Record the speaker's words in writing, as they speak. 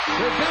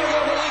They've got to go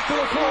the length of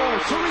the floor.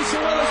 Teresa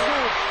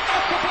Weatherspoon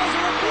at the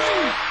buzzer of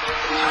three.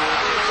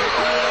 She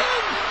put it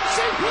in!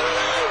 She put it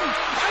in!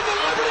 And the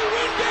Liberty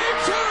win game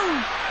two!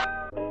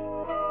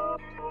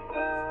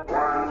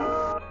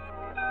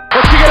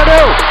 What's she gonna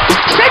do?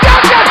 She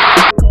got it!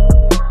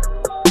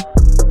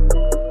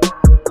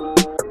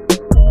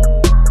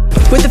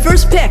 With the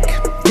first pick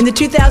in the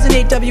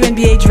 2008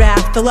 WNBA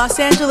draft, the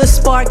Los Angeles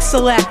Sparks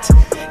select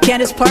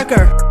Candace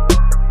Parker.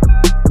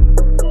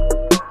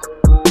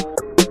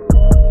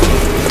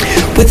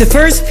 With the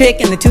first pick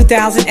in the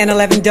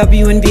 2011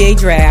 WNBA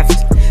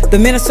draft, the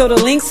Minnesota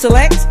Lynx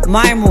select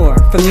Maya Moore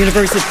from the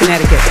University of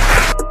Connecticut.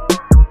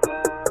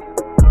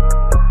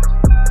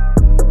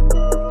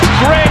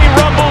 Gray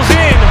rumbles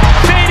in,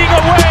 fading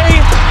away.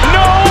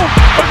 No,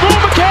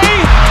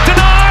 Agumake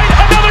denied.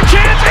 Another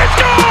chance, it's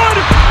good.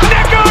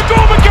 Nneka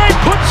Agumake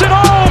puts it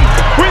home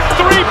with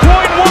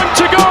 3.1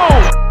 to go.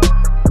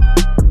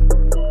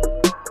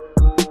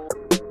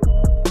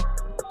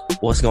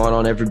 What's going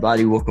on,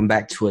 everybody? Welcome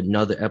back to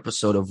another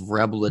episode of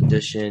Rebel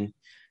Edition.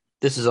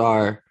 This is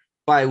our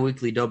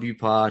bi-weekly W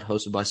pod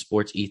hosted by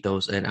Sports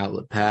Ethos and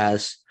Outlet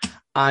Pass.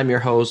 I'm your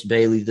host,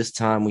 Bailey. This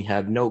time we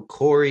have no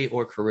Corey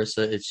or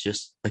Carissa. It's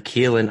just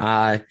Akil and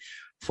I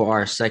for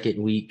our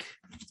second week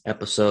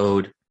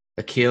episode.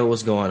 Akil,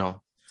 what's going on?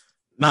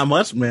 Not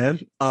much, man.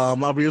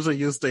 I'm usually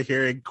used to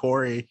hearing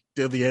Corey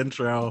do the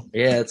intro.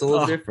 Yeah, it's a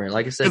little different.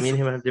 Like I said, me and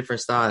him have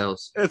different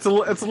styles. It's a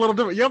little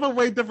different. You have a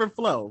way different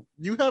flow.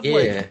 You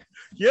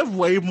have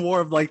way more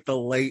of like the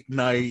late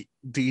night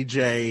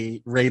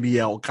DJ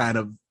radio kind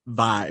of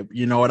vibe.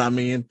 You know what I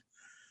mean?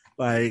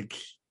 Like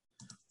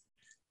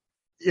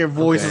your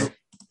voice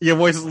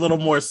is a little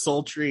more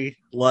sultry.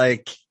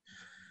 Like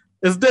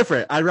it's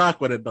different. I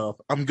rock with it though.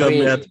 I'm good,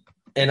 man.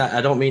 And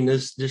I don't mean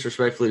this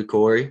disrespectfully to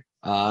Corey.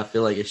 I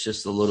feel like it's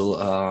just a little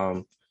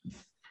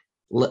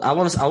I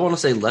want to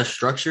say less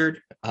structured.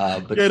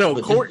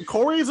 But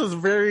Corey's is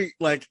very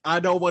like I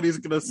know what he's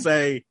gonna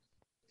say,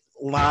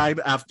 line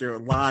after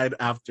line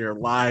after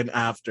line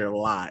after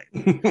line.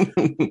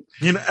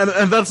 You know,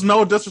 and that's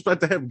no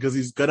disrespect to him because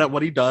he's good at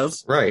what he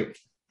does, right?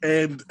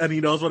 And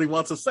he knows what he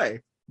wants to say.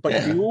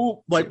 But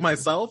you, like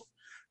myself,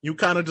 you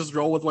kind of just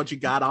roll with what you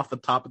got off the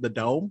top of the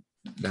dome.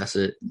 That's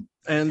it.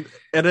 And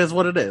it is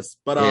what it is.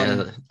 But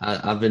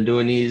I've been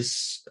doing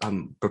these.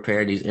 I'm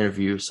preparing these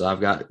interviews, so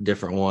I've got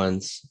different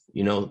ones,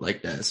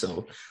 like that. So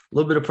a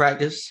little bit of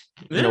practice.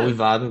 We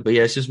vibing. But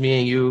yeah, it's just me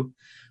and you.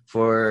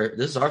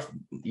 This is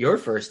your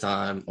first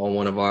time on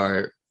one of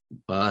our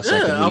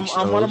second week shows.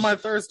 On one of my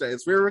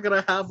Thursdays. We were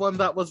gonna have one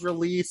that was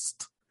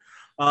released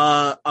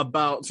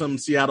about some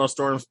Seattle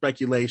Storm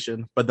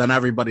speculation, but then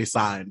everybody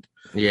signed.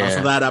 Yeah.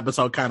 So that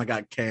episode kind of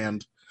got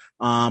canned.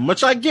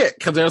 Which I get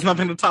because there's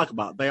nothing to talk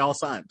about. They all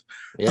signed.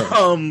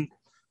 Yeah.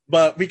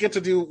 But we get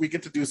to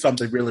do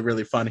something really,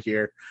 really fun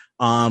here.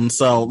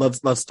 So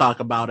let's talk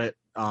about it.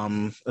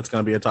 It's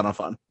gonna be a ton of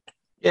fun.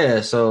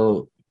 Yeah,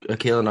 so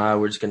Akil and I,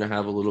 we're just gonna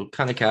have a little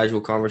kind of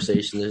casual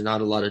conversation. There's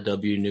not a lot of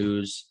W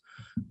news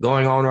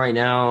going on right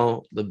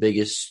now. The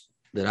biggest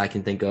that I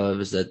can think of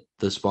is that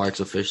the Sparks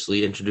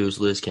officially introduced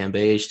Liz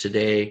Cambage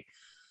today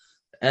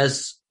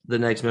as the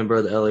next member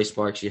of the LA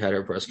Sparks. She had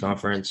her press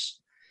conference.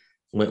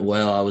 Went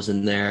well. I was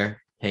in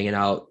there hanging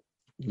out,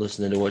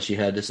 listening to what she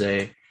had to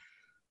say.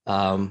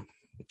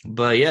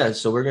 But yeah,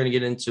 so we're going to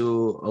get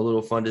into a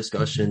little fun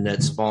discussion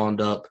that spawned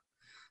up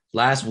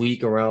last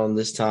week around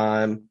this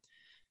time.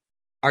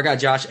 Our guy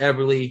Josh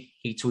Eberly,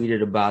 he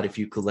tweeted about if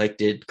you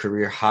collected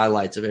career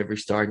highlights of every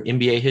star in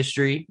NBA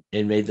history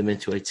and made them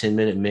into a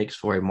 10-minute mix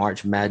for a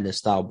March Madness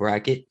style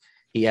bracket.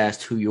 He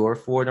asked who your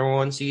 4 number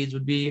 1 seeds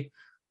would be.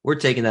 We're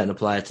taking that and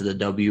apply it to the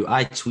W.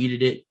 I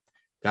tweeted it.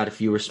 Got a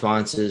few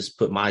responses,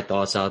 put my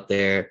thoughts out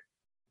there.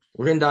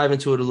 We're going to dive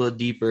into it a little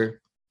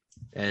deeper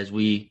as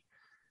we,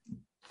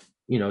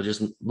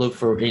 just look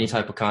for any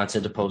type of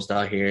content to post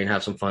out here and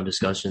have some fun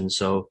discussions.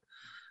 So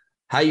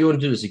how you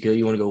want to do this, Akil?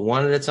 You want to go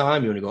one at a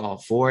time? You want to go all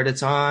 4 at a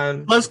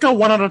time? Let's go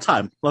one at a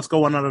time.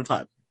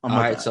 All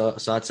right, so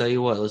I'll tell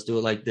you what. Let's do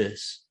it like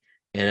this.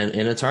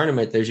 In a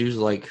tournament, there's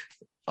usually like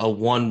a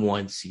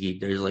 1-1 seed.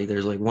 There's like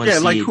one seed.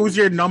 Yeah, like who's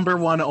your number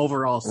 1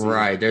 overall seed?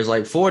 Right. There's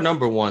like 4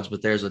 number 1s,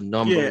 but there's a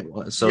number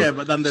 1. So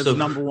but then there's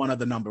number 1 of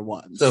the number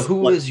 1s. So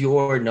who is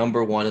your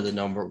number 1 of the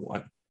number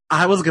 1?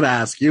 I was gonna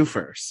ask you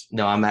first.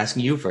 No, I'm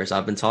asking you first.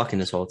 I've been talking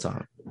this whole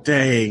time.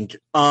 Dang.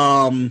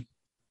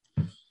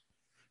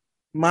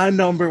 My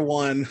number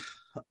 1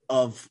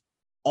 of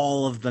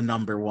all of the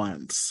number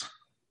 1s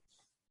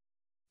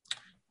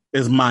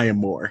is Maya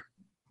Moore.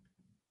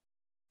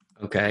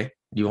 Okay.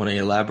 Do you want to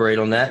elaborate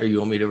on that, or you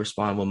want me to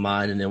respond with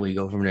mine and then we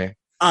go from there?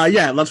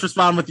 Yeah, let's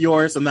respond with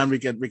yours and then we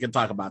can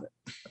talk about it.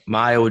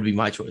 Maya would be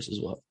my choice as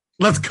well.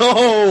 Let's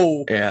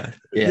go. Yeah.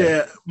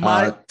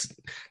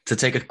 To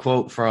take a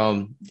quote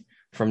from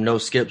No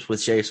Skips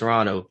with Shea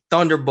Serrano,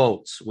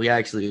 Thunderbolts. We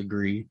actually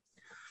agreed.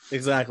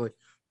 Exactly.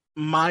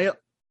 Maya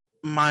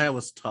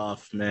was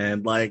tough,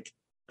 man. Like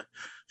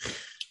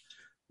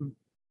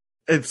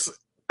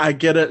I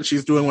get it.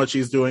 She's doing what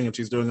she's doing and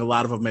she's doing a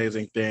lot of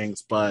amazing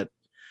things, but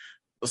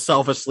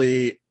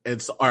selfishly,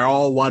 it's our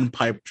all one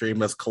pipe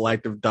dream as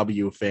collective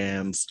W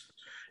fans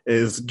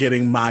is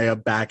getting Maya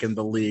back in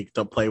the league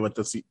to play with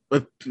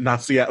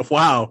not Seattle.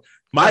 Wow.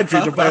 My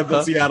dream to play with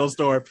the Seattle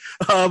Storm,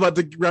 but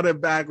to run it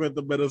back with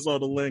the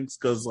Minnesota Lynx.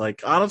 Cause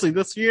like, honestly,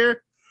 this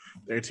year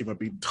their team would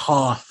be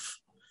tough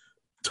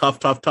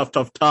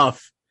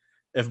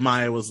if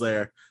Maya was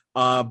there.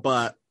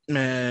 But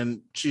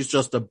man, she's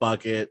just a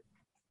bucket.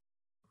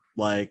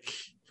 Like,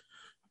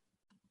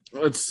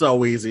 it's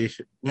so easy.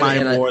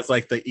 Maya Moore is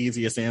like the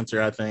easiest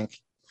answer, I think.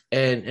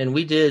 And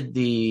we did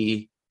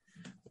the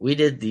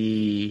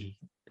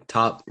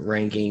top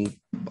ranking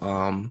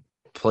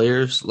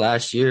players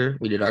last year.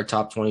 We did our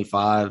top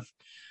 25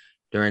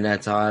 during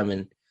that time,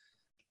 and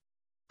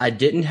I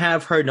didn't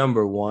have her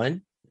number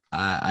one.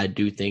 I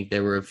do think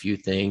there were a few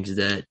things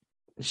that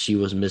she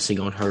was missing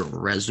on her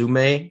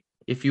resume,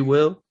 if you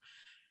will.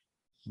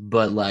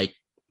 But like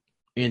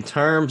in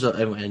terms of,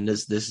 and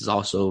this is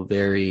also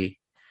very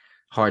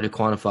hard to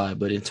quantify,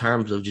 but in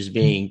terms of just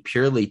being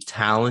purely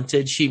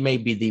talented, she may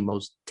be the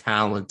most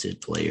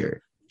talented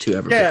player to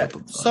ever pick up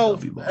a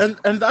W ball.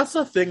 And that's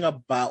the thing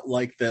about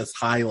like this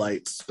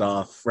highlight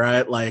stuff,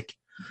 right? Like,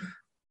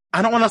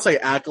 I don't want to say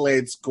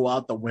accolades go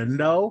out the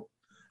window,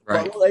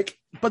 right?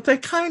 But they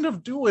kind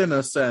of do in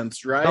a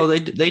sense, right? Oh, they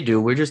do.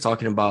 We're just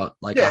talking about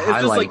like a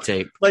highlight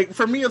tape. Like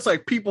for me, it's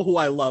like people who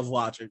I love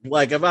watching.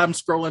 Like if I'm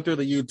scrolling through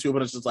the YouTube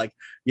and it's just like,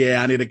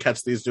 yeah, I need to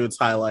catch these dudes'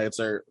 highlights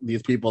or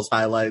these people's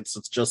highlights.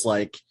 It's just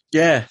like,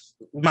 yeah,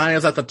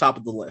 Maya's at the top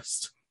of the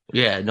list.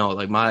 Yeah, no,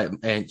 like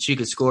and she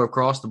could score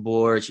across the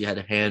board. She had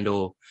a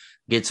handle,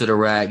 get to the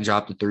rack,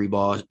 drop the three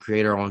balls,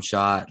 create her own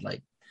shot.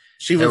 Like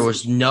there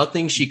was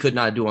nothing she could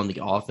not do on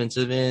the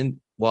offensive end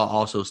while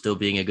also still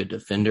being a good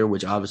defender,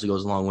 which obviously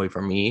goes a long way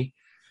for me.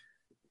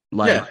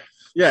 Like,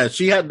 yeah,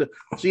 she had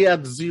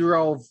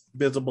zero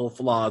visible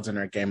flaws in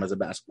her game as a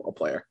basketball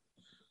player.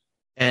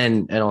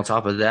 And on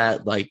top of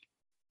that, like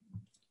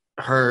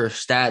her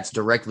stats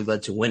directly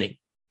led to winning.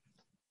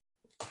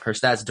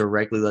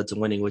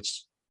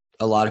 Which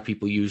a lot of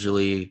people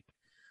usually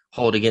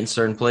hold against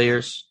certain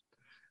players,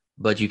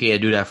 but you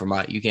can't do that for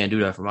Maya.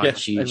 Yeah,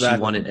 She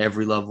won at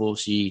every level.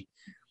 She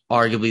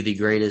arguably the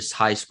greatest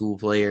high school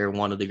player,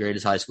 one of the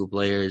greatest high school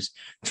players,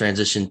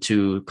 transitioned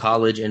to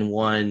college and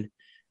won,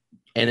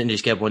 and then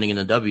just kept winning in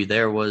the W.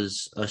 There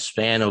was a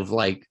span of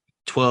like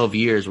 12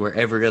 years where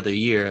every other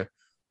year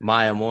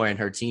Maya Moore and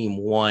her team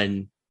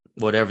won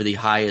whatever the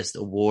highest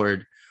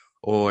award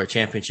or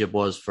championship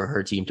was for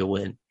her team to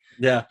win.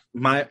 Yeah,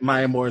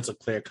 Maya Moore is a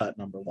clear-cut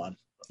number one.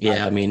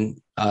 Yeah, I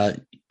mean, I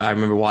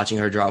remember watching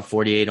her drop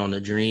 48 on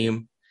the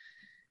Dream.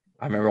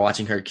 I remember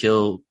watching her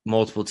kill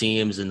multiple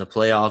teams in the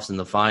playoffs and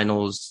the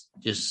finals.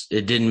 Just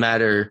it didn't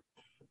matter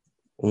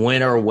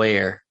when or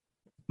where,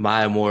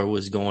 Maya Moore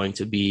was going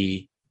to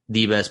be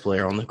the best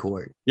player on the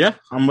court. Yeah,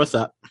 I'm with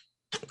that.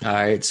 All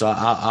right, so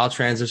I'll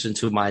transition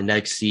to my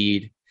next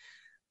seed.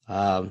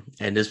 And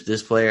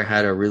this player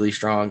had a really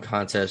strong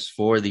contest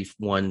for the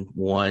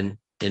 1-1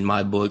 in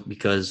my book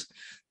because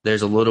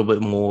there's a little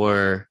bit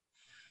more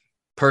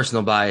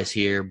personal bias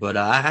here, but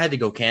I had to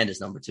go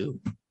Candace number 2.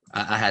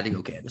 I had to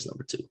go Candace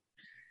number 2.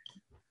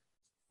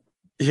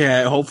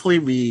 Yeah, hopefully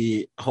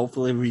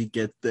we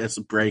get this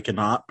breaking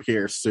up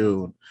here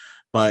soon.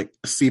 But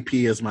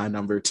CP is my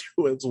number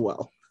 2 as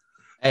well.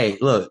 Hey,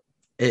 look,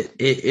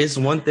 it's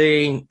one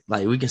thing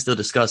like we can still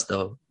discuss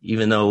though,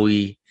 even though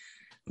we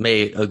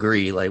may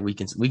agree. Like we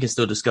can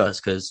still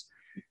discuss because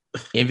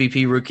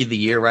MVP Rookie of the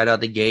Year right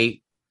out the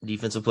gate,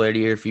 Defensive Player of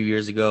the Year a few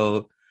years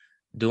ago,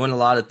 doing a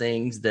lot of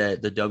things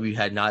that the W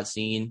had not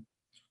seen,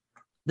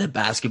 that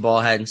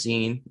basketball hadn't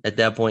seen at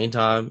that point in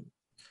time.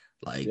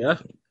 Like, yeah,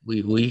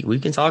 we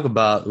can talk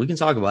about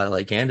it.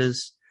 Like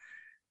Candace,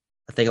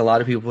 I think a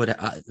lot of people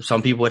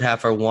some people would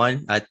have her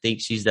 1. I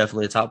think she's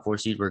definitely a top 4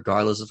 seed,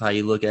 regardless of how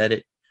you look at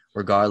it,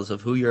 regardless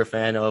of who you're a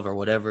fan of or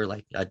whatever.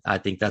 Like, I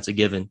think that's a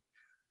given.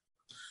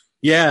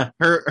 Yeah,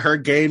 her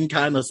game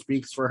kind of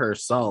speaks for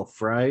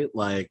herself, right?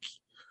 Like,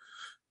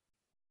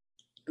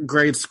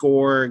 great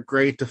scorer,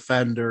 great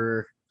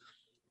defender.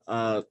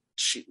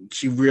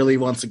 She really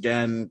once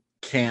again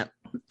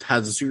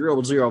has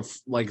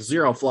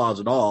zero flaws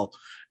at all,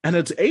 and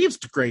it's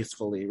aged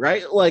gracefully,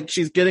 right? Like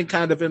she's getting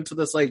kind of into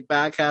this like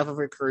back half of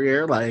her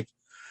career, like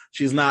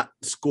she's not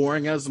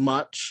scoring as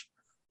much,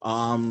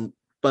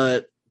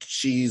 but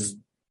she's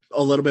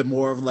a little bit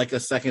more of like a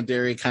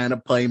secondary kind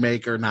of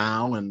playmaker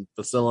now and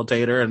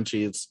facilitator, and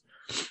she's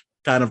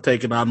kind of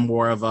taken on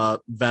more of a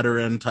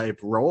veteran type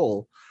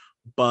role,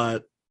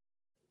 but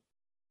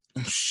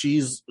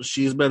she's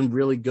been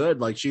really good.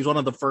 Like she's one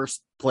of the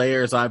first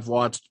players I've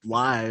watched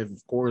live.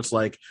 Of course,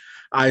 like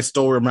I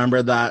still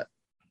remember that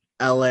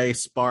LA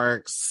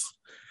Sparks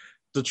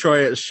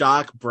Detroit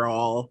Shock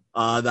brawl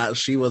that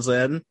she was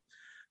in,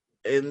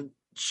 and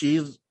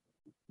she's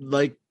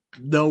like,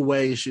 no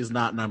way she's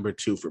not number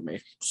 2 for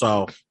me.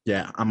 So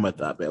yeah, I'm with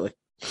that, Bailey.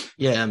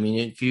 Yeah, I mean,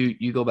 if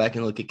you go back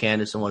and look at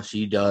Candace and what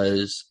she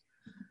does,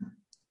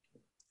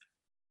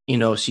 you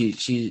know,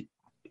 she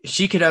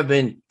could have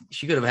been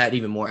she could have had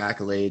even more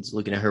accolades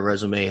looking at her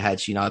resume had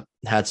she not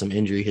had some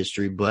injury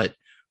history. But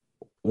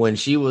when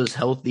she was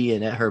healthy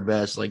and at her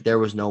best, like there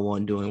was no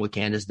one doing what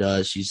Candace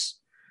does. She's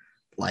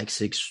like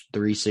 6'3",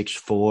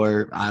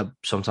 6'4". I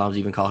sometimes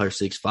even call her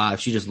 6'5".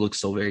 She just looks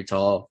so very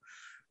tall,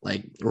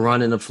 like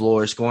running the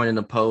floor, scoring in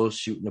the post,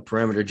 shooting the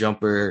perimeter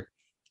jumper,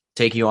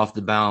 taking you off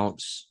the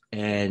bounce.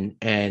 And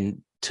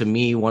to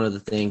me, one of the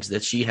things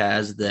that she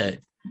has that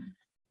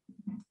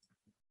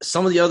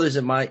some of the others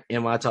in my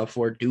top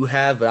four do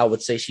have, but I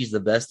would say she's the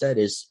best at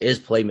is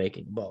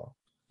playmaking the ball,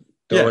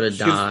 throwing a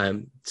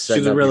dime.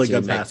 She's a really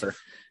good passer.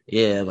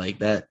 Yeah, like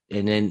that.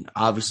 And then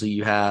obviously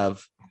you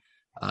have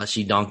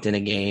she dunked in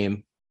a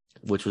game,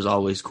 which was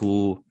always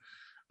cool.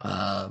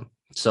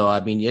 So I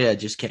mean, yeah,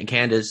 just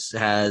Candace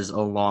has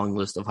a long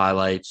list of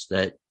highlights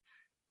that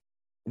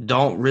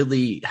don't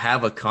really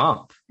have a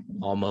comp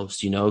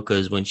almost,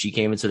 because when she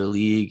came into the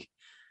league,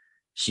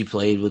 she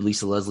played with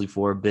Lisa Leslie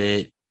for a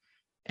bit.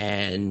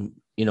 And,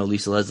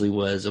 Lisa Leslie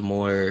was a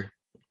more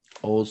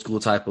old school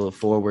type of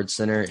forward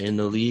center in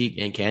the league,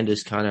 and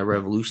Candace kind of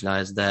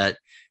revolutionized that.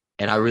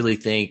 And I really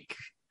think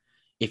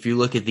if you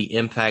look at the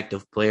impact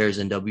of players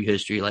in W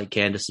history, like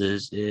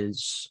Candace's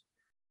is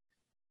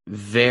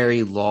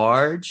very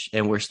large,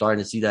 and we're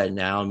starting to see that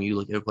now. I mean, you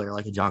look at a player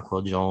like a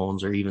Jonquel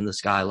Jones or even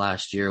this guy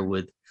last year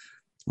with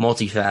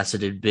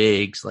multifaceted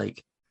bigs,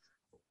 like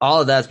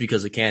all of that's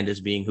because of Candace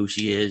being who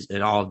she is,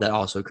 and all of that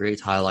also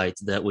creates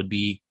highlights that would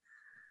be,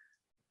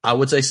 I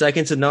would say,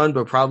 second to none,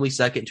 but probably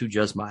second to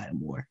just Maya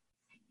Moore.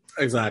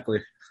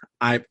 Exactly.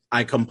 I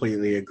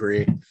completely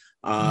agree.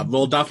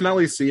 We'll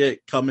definitely see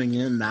it coming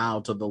in now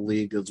to the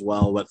league as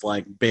well with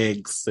like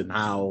bigs and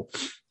how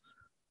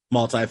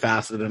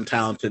multifaceted and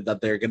talented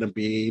that they're going to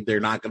be. They're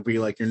not going to be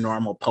like your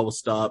normal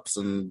post-ups,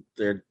 and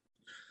they're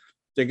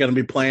going to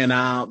be playing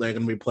out. They're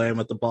going to be playing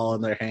with the ball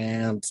in their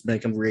hands,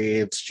 making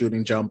reads,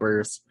 shooting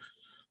jumpers.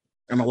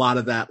 And a lot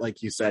of that,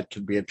 like you said,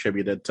 can be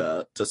attributed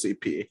to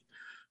CP.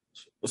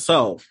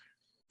 So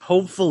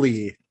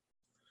hopefully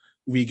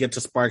we get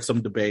to spark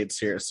some debates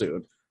here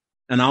soon.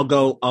 And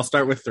I'll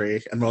start with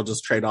 3 and we'll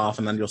just trade off,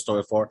 and then you'll start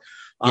with 4.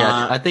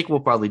 Yeah, I think we'll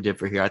probably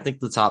differ here. I think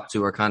the top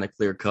 2 are kind of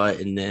clear cut.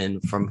 And then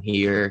from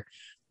here,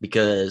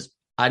 because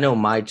I know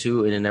my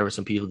 2, and then there were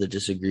some people that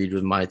disagreed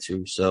with my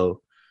 2.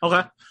 So,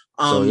 okay.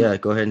 So yeah,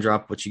 go ahead and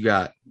drop what you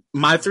got.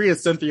 My 3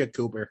 is Cynthia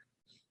Cooper.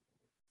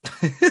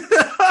 Is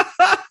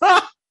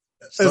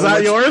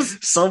that yours?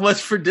 So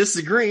much for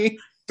disagreeing.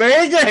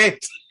 Dang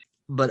it.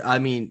 But I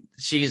mean,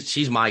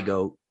 she's my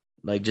GOAT.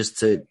 Like, just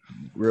to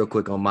real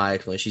quick on my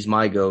explanation, she's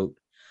my GOAT.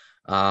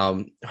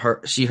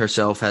 She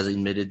herself has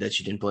admitted that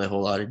she didn't play a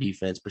whole lot of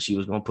defense, but she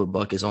was going to put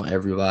buckets on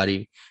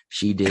everybody.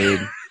 She did.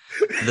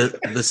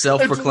 The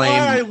self-proclaimed.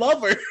 That's why I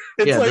love her.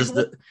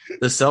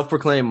 The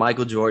self-proclaimed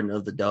Michael Jordan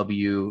of the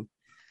W.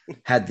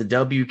 Had the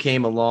W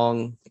came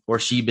along, or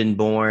she been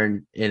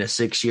born in a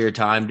 6-year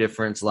time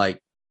difference,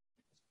 like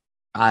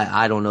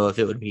I don't know if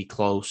it would be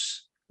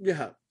close.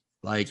 Yeah,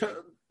 like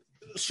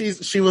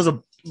she was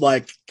a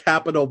like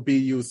capital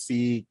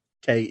BUCKET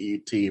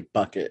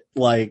bucket.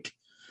 Like,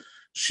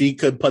 she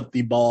could put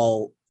the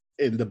ball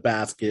in the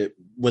basket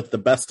with the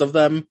best of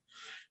them.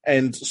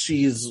 And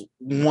she's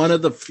one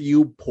of the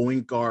few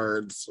point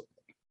guards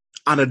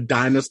on a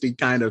dynasty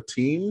kind of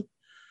team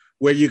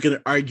where you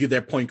can argue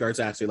their point guard's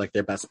actually like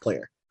their best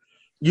player.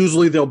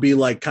 Usually they'll be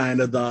like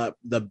kind of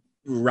the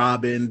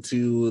Robin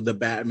to the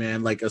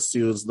Batman, like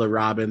Sue's the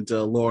Robin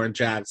to Lauren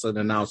Jackson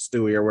and now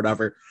Stewie or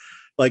whatever.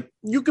 Like,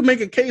 you can make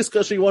a case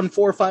because she won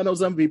 4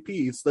 finals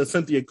MVPs that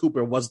Cynthia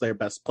Cooper was their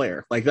best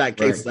player. Like, that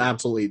case is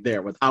absolutely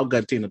there with how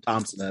good Tina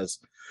Thompson is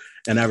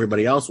and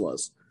everybody else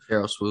was.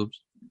 Cheryl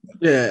Swoops.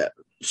 Yeah.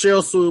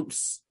 Cheryl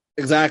Swoops.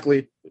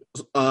 Exactly.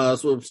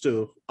 Swoops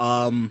too.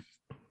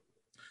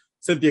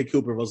 Cynthia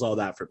Cooper was all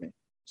that for me.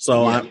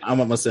 So yeah. I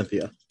went with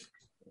Cynthia.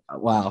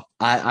 Wow.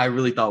 I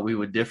really thought we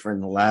would differ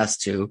in the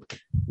last 2.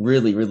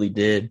 Really, really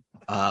did.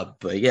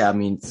 But yeah, I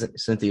mean,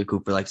 Cynthia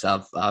Cooper, like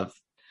I've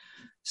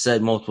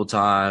said multiple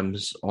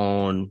times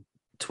on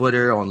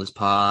Twitter, on this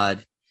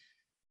pod,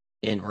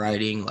 in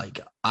writing, like,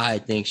 I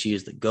think she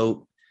is the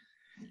GOAT.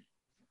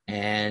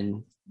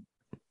 And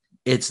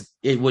it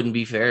wouldn't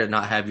be fair to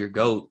not have your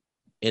GOAT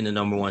in the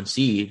number 1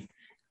 seed.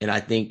 And I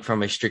think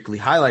from a strictly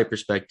highlight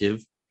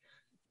perspective,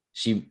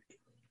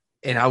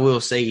 and I will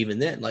say even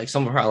then, like,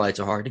 some of her highlights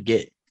are hard to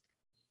get.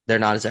 They're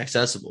not as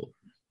accessible.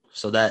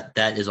 So that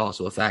is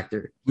also a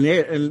factor.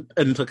 Yeah,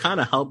 and to kind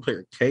of help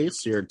her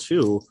case here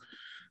too,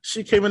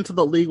 she came into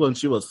the league when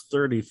she was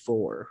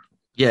 34.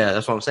 Yeah,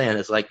 that's what I'm saying.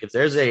 It's like, if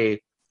there's if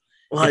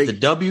the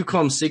W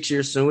comes 6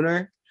 years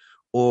sooner,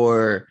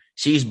 or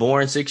she's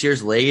born 6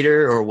 years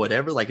later or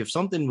whatever, like, if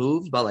something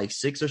moves by like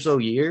 6 or so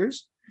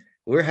years,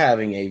 we're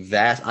having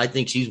I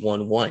think she's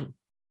 1-1.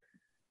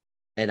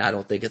 And I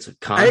don't think it's a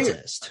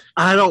contest.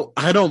 I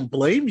don't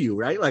blame you,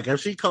 right? Like,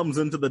 if she comes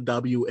into the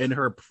W in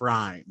her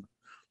prime,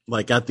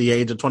 like at the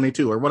age of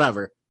 22 or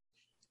whatever,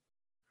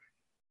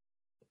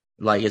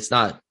 like, it's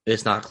not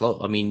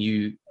close. I mean,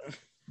 you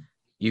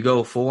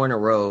go 4 in a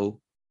row,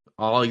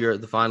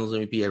 the finals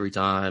MVP every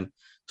time,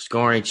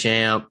 scoring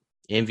champ,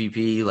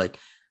 MVP. Like,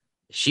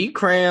 she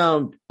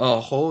crammed a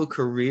whole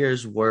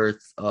career's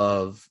worth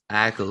of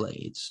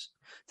accolades,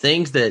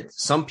 things that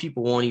some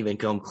people won't even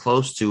come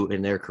close to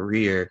in their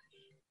career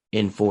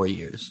in 4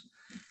 years.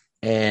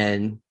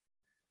 And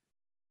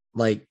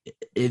like,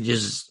 it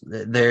just,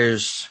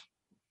 there's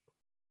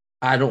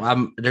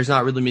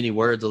not really many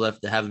words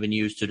left that haven't been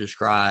used to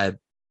describe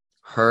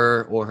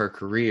her or her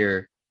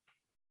career.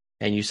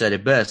 And you said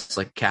it best. It's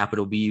like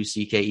capital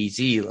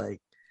BUCKET,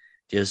 like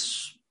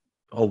just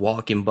a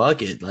walking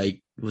bucket.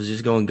 Like, was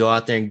just going to go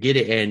out there and get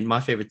it. And my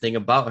favorite thing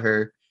about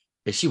her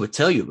is she would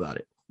tell you about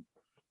it.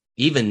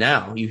 Even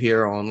now, you hear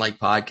her on like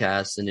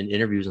podcasts and in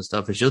interviews and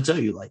stuff, and she'll tell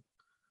you, like,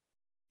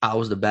 I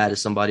was the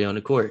baddest somebody on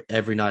the court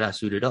every night I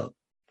suited up.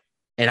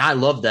 And I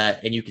love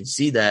that. And you can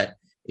see that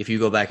if you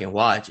go back and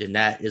watch. And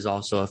that is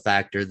also a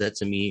factor that,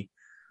 to me,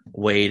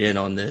 weighed in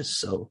on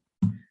this.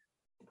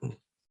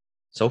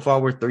 So far,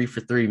 we're 3 for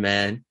 3,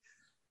 man.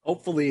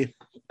 Hopefully,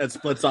 it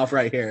splits off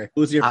right here.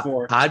 Who's your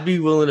 4? I'd be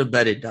willing to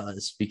bet it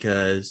does,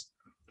 because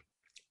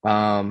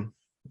I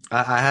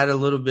had a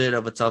little bit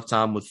of a tough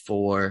time with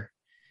 4,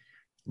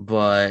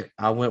 but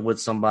I went with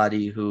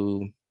somebody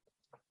who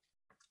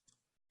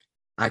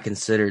I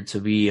consider to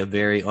be a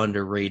very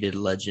underrated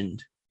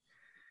legend.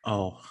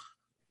 Oh.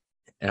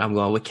 And I'm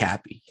going with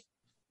Cappy.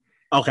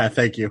 Okay,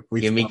 thank you.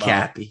 Give me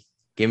Cappy.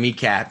 Give me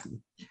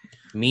Cappy.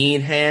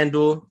 Mean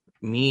handle,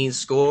 mean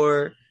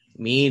scorer,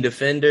 mean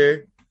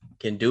defender,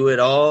 can do it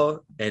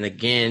all. And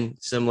again,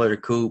 similar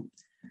to Coop,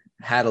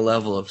 had a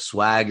level of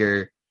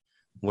swagger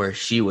where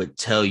she would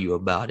tell you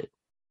about it.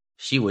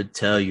 She would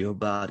tell you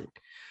about it.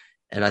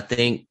 And I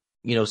think,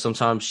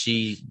 sometimes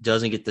she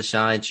doesn't get the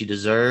shine she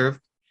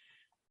deserved,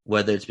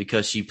 whether it's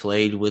because she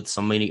played with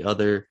so many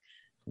other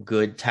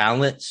good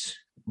talents,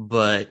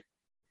 but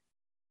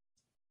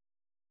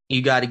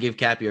you got to give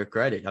Cappy her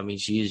credit. I mean,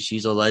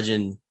 she's a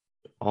legend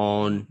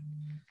on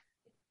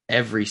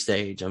every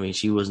stage. I mean,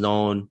 she was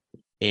known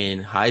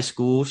in high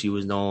school. She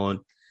was known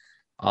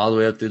all the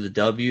way up through the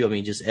W. I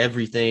mean, just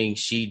everything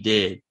she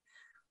did.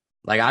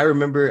 Like, I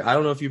remember, I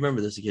don't know if you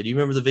remember this, kid. Do you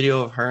remember the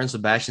video of her and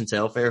Sebastian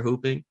Telfair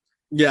hooping?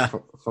 Yeah.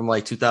 From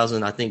like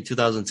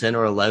 2010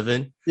 or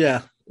 11.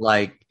 Yeah.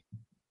 Like,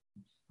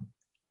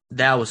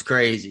 that was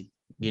crazy.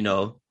 You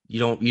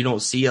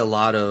don't see a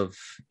lot of,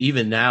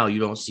 even now, you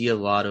don't see a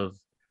lot of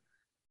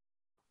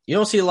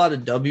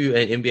W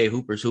and NBA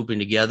hoopers hooping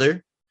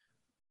together.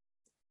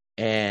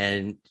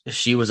 And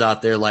she was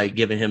out there like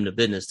giving him the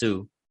business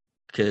too,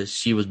 because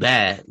she was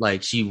bad.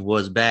 Like, she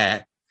was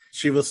bad.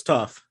 She was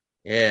tough.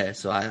 Yeah.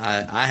 So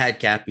I had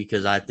Cappy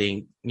because I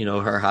think,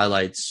 her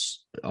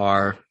highlights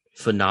are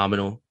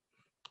phenomenal.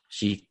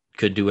 She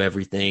could do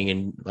everything.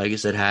 And like I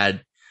said,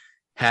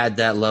 had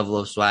that level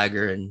of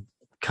swagger and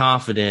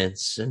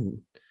confidence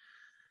and,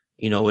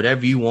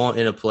 whatever you want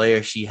in a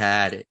player, she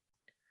had it.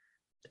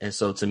 And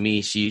so to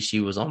me, she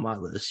was on my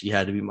list. She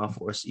had to be my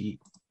 4 seed.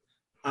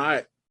 All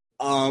right.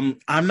 I'm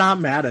not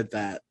mad at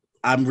that.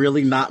 I'm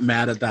really not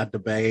mad at that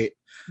debate.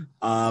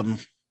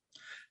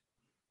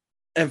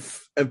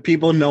 If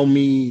people know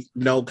me,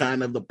 know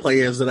kind of the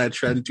players that I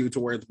trend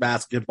towards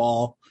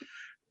basketball,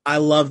 I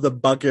love the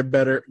bucket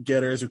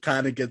getters who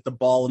kind of get the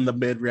ball in the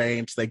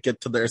mid-range. They get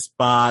to their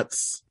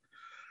spots.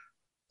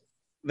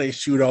 They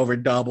shoot over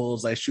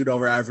doubles. They shoot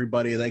over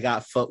everybody. They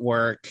got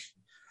footwork.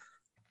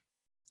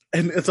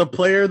 And it's a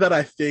player that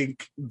I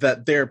think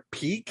that their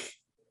peak,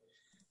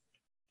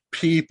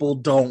 people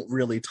don't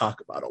really talk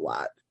about a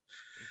lot.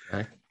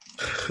 Okay.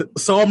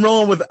 So I'm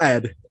rolling with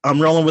Ed.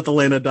 I'm rolling with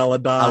Elena Delle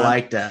Donne. I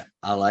like that.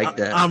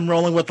 I'm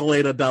rolling with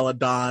Elena Delle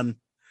Donne.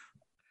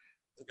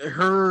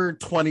 Her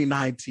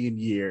 2019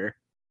 year,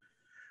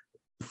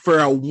 for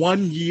a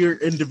 1-year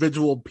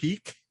individual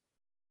peak,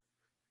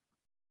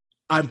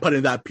 I'm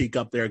putting that peak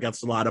up there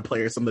against a lot of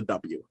players in the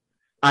W.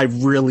 I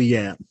really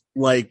am.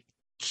 Like,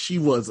 she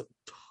was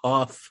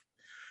tough.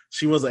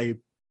 She was a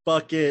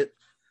bucket.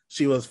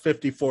 She was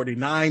 50, 40,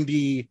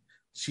 90.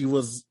 She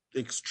was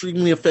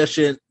extremely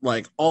efficient.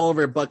 Like, all of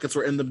her buckets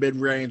were in the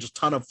mid-range, a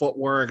ton of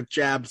footwork,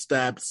 jab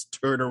steps,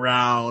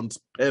 turnarounds,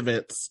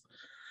 pivots,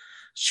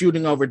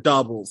 shooting over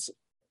doubles.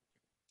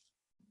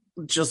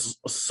 Just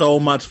so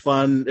much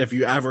fun. If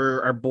you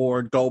ever are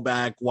bored, go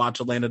back, watch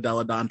Elena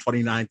Delle Donne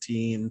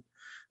 2019.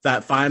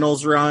 That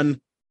finals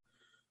run,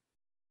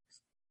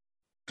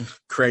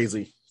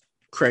 crazy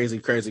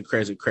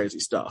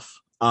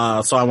stuff.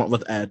 So I went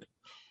with Ed.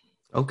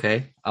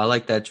 Okay, I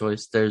like that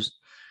choice.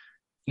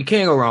 You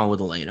can't go wrong with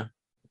Elena.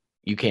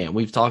 You can't.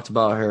 We've talked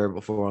about her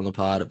before on the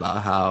pod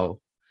about how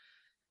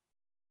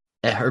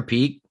at her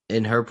peak,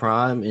 in her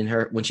prime,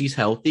 when she's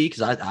healthy,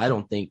 because I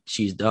don't think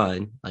she's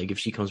done. Like, if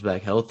she comes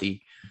back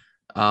healthy,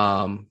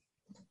 unguardable.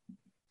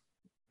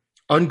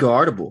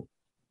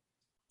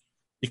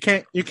 You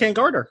can't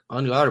guard her.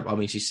 Unguardable. I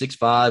mean, she's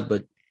 6'5",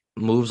 but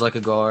moves like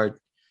a guard,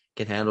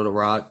 can handle the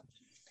rock,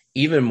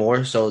 even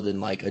more so than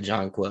like a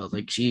Jonquel.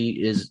 Like, she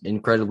is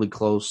incredibly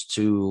close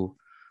to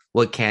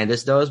what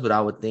Candace does, but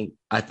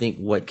I think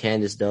what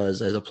Candace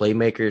does as a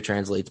playmaker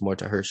translates more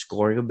to her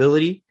scoring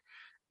ability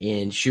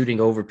and shooting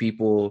over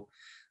people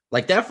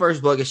Like that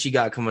first bucket she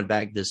got coming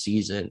back this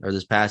season or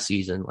this past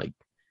season, like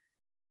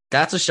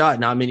that's a shot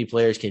not many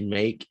players can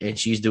make, and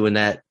she's doing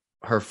that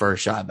her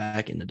first shot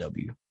back in the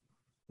W.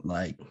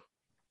 Like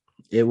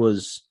it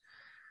was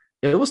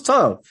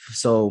tough.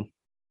 So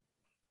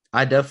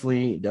I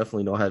definitely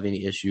don't have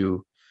any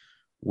issue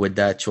with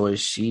that choice.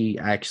 She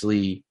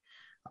actually,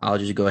 I'll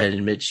just go ahead and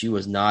admit, she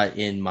was not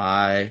in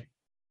my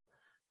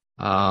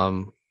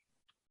not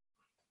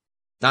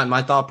in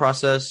my thought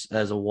process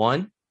as a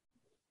 1.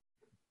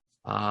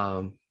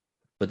 But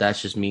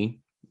that's just me.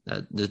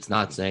 That's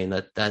not saying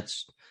that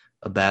that's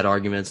a bad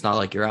argument. It's not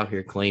like you're out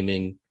here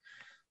claiming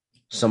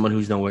someone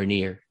who's nowhere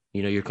near.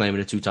 You know, you're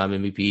claiming a 2-time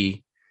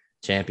MVP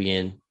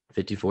champion,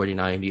 50, 40,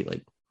 90.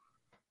 Like,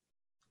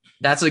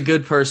 that's a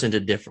good person to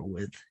differ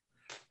with.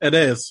 It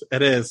is.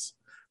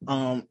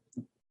 All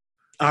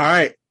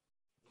right.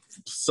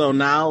 So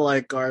now,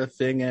 like, our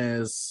thing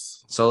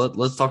is... So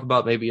let's talk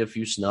about maybe a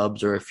few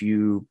snubs or a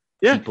few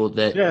people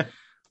that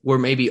were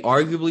maybe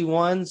arguably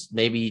 1s,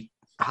 maybe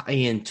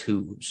high-end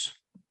 2s.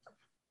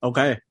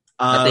 Okay.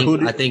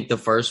 I think the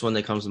first one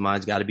that comes to mind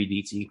has got to be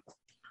DT.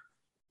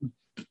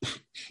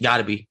 Got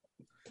to be.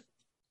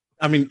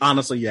 I mean,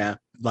 honestly, yeah.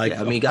 Like,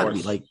 yeah, I mean, got to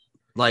be.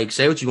 Like,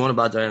 say what you want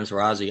about Diana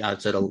Taurasi.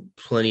 I've said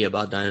plenty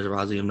about Diana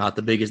Taurasi. I'm not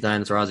the biggest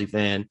Diana Taurasi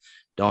fan.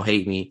 Don't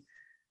hate me.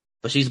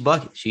 But she's a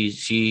bucket.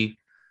 She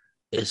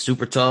is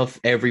super tough.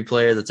 Every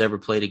player that's ever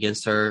played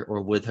against her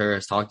or with her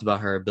has talked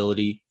about her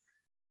ability.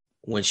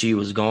 When she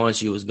was going,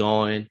 she was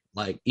going.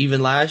 Like,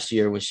 even last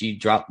year when she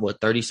dropped,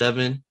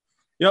 37?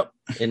 Yep.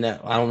 In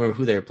that, I don't remember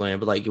who they were playing,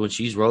 but, like, when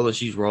she's rolling,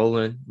 she's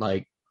rolling.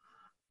 Like,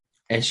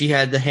 and she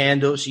had the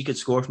handle. She could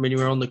score from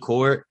anywhere on the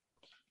court.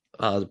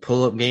 The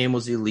pull-up game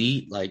was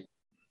elite. Like,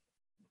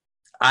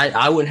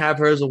 I wouldn't have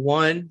her as a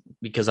 1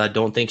 because I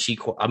don't think she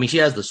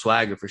has the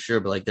swagger for sure,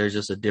 but, like, there's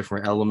just a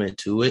different element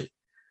to it.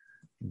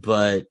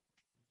 But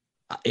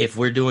if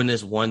we're doing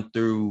this 1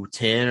 through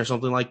 10 or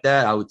something like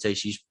that, I would say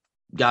she's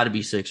got to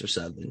be 6 or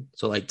 7.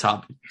 So, like,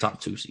 top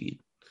 2 seed.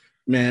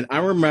 Man, I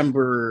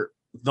remember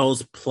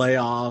those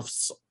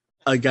playoffs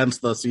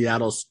against the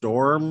Seattle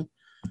Storm.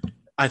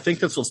 I think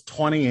this was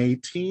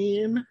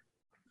 2018.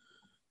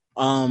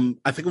 I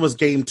think it was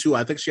game 2.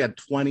 I think she had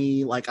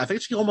 20. Like, I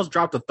think she almost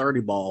dropped a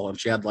 30 ball and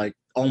she had like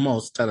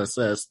almost 10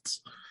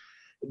 assists.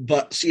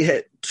 But she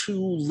hit 2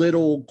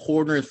 little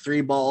corner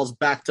 3 balls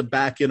back to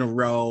back in a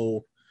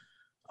row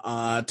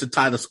to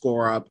tie the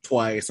score up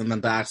twice and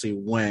then to actually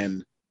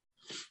win.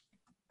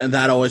 And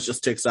that always just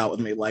sticks out with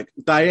me. Like,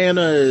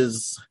 Diana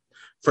is,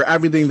 for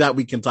everything that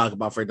we can talk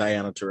about for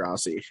Diana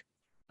Taurasi,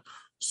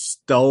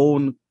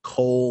 stone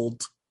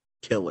cold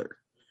killer.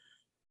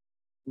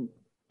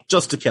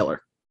 Just a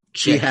killer.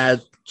 She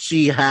had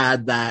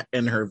that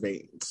in her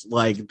veins.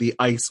 Like, the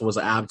ice was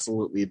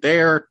absolutely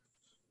there.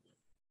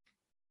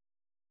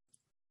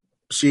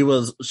 She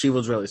was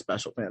really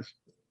special, man.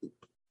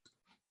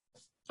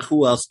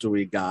 Who else do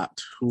we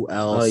got? Who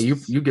else?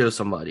 You give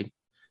somebody.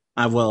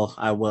 I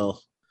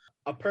will.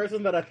 A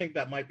person that I think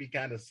that might be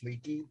kind of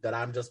sneaky, that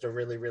I'm just a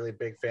really, really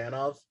big fan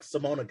of,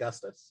 Simone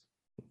Augustus.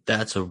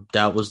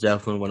 That was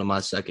definitely one of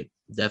my second.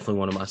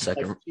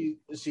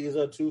 She's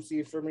a 2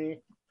 seed for me.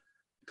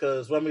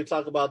 Because when we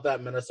talk about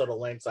that Minnesota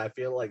Lynx, I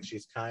feel like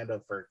she's kind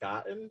of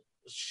forgotten.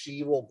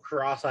 She will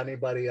cross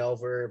anybody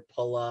over,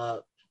 pull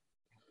up,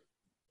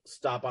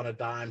 stop on a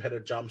dime, hit a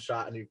jump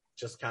shot, and you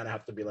just kind of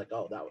have to be like,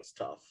 oh, that was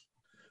tough.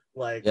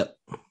 Like, yep.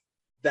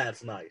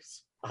 That's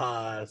nice.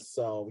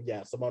 So,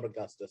 yeah, Simone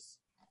Augustus.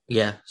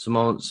 Yeah,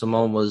 Simone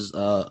was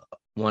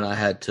one I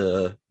had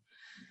to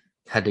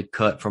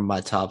cut from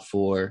my top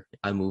 4.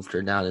 I moved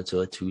her down into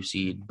a 2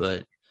 seed,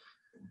 but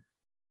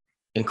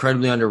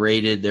incredibly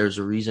underrated. There's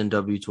a reason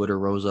W Twitter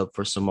rose up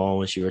for Simone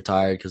when she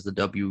retired, because the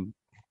W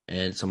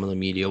and some of the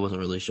media wasn't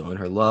really showing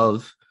her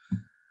love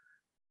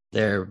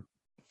there,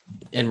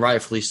 and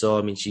rightfully so.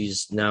 I mean,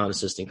 she's now an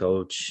assistant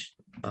coach.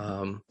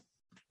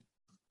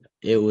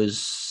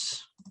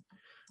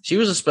 She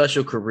was a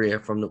special career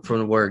from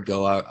the word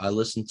go. I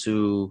listened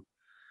to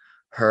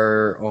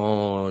her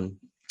on,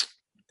 I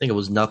think it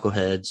was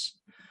Knuckleheads,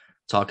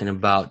 talking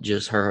about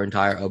just her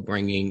entire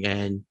upbringing,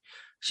 and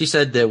she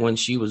said that when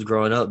she was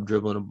growing up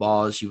dribbling a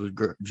ball, she would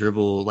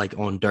dribble like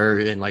on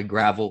dirt and like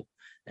gravel,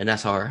 and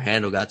that's how her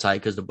handle got tight,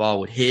 because the ball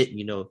would hit.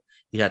 You know,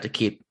 you had to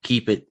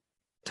keep it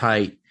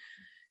tight,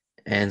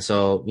 and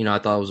so I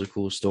thought it was a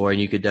cool story,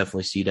 and you could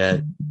definitely see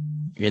that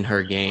in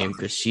her game,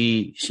 because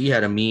she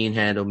had a mean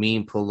handle,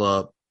 mean pull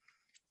up,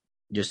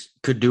 just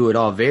could do it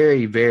all.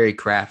 Very, very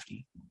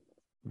crafty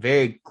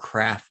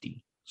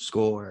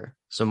scorer.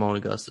 Simone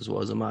Augustus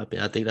was, in my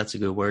opinion. I think that's a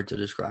good word to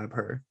describe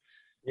her.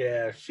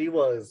 Yeah, she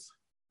was,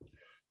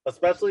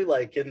 especially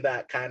like in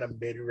that kind of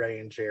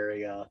mid-range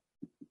area.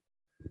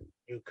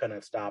 You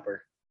couldn't stop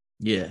her.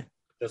 Yeah,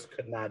 just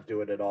could not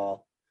do it at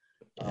all.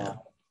 Yeah,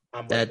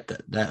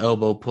 that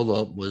elbow pull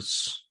up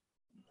was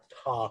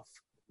tough.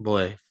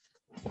 Boy,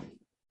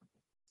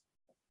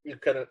 you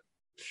couldn't.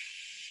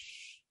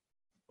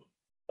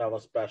 That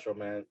was special,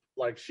 man.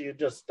 Like, she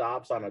just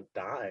stops on a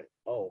dime.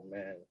 Oh,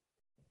 man.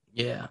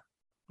 Yeah.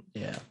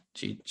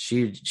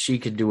 She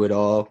could do it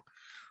all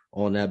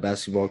on that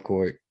basketball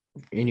court,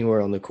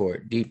 anywhere on the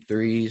court. Deep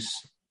threes,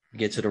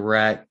 get to the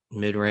rack,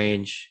 mid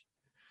range.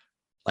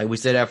 Like we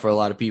say that for a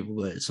lot of people,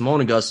 but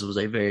Seimone Augustus was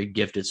a very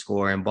gifted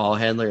scorer and ball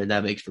handler, and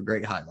that makes for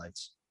great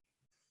highlights.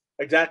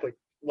 Exactly.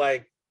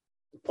 Like,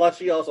 plus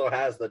she also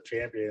has the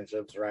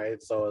championships,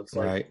 right? So it's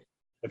like, right.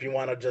 If you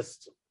want to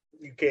just,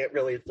 you can't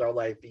really throw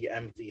like the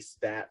empty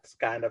stats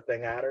kind of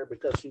thing at her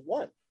because she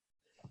won.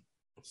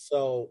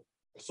 So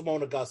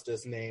Seimone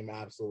Augustus' name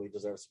absolutely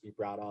deserves to be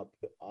brought up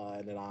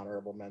in an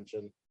honorable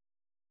mention.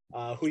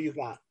 Who you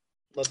got?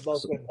 Let's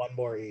both win one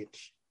more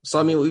each. So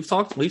I mean, we've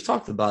talked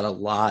about a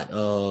lot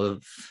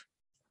of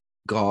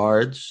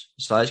guards.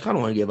 So I just kind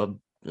of want to give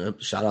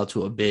a shout out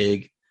to a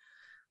big,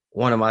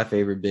 one of my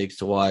favorite bigs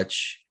to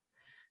watch,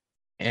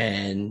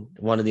 and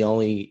one of the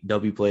only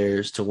W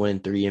players to win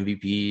 3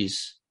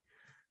 MVPs.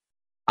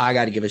 I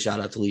got to give a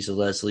shout out to Lisa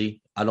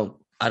Leslie. I don't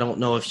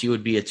know if she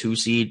would be a 2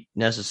 seed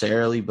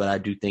necessarily, but I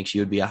do think she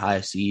would be a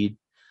high seed.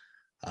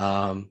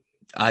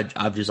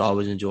 I've just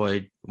always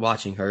enjoyed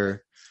watching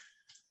her.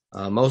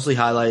 Mostly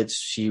highlights.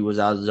 She was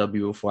out of the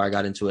W before I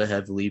got into it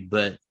heavily,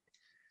 but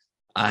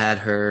I had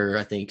her,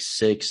 I think,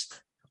 6th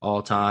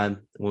all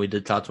time when we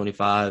did top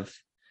 25.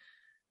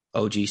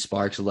 OG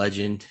Sparks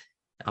legend.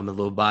 I'm a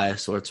little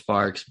biased towards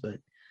Sparks, but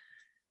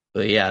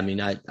yeah, I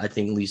mean, I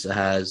think Lisa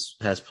has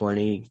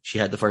plenty. She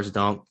had the first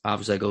dunk.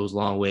 Obviously, that goes a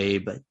long way,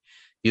 but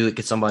you look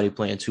at somebody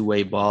playing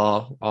 2-way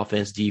ball,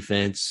 offense,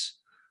 defense.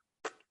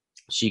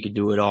 She could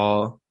do it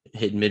all.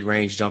 Hit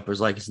mid-range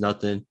jumpers like it's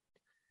nothing.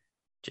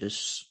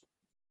 Just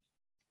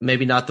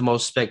maybe not the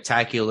most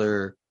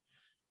spectacular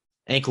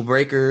ankle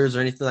breakers or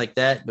anything like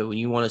that, but when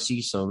you want to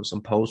see some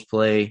post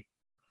play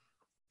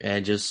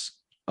and just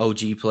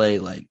OG play,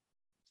 like,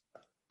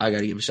 I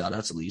got to give a shout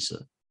out to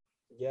Lisa.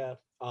 Yeah.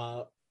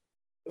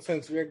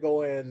 Since we're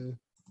going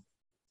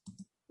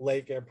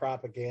Laker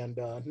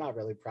propaganda, not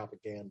really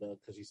propaganda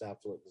because she's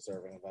absolutely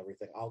deserving of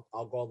everything.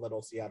 I'll go a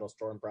little Seattle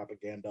Storm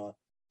propaganda,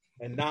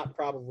 and not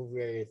probably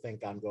where you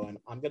think I'm going.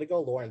 I'm going to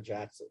go Lauren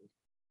Jackson.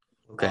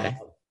 Okay.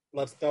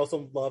 Let's throw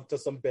some love to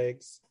some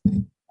bigs.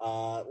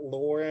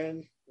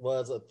 Lauren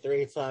was a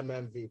 3-time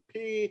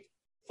MVP,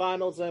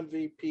 Finals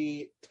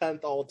MVP,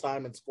 10th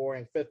all-time in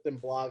scoring, 5th in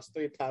blocks,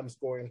 3-time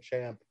scoring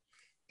champ,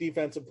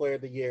 Defensive Player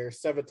of the Year,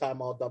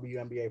 7-time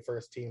All-WNBA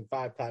First Team,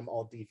 5-time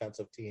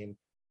All-Defensive Team.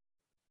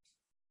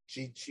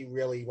 She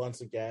really,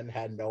 once again,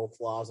 had no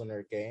flaws in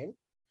her game.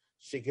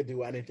 She could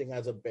do anything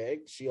as a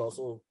big. She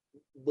also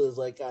was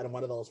like kind of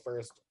one of those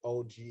first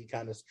OG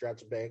kind of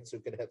stretch bigs who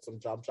could hit some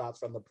jump shots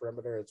from the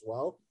perimeter as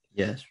well.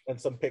 Yes. And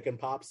some pick and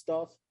pop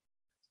stuff.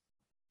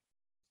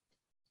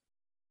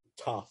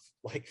 Tough.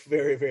 Like,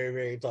 very, very,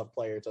 very tough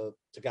player to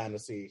kind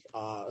of see,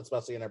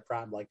 especially in her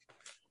prime. Like,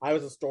 I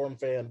was a Storm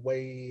fan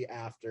way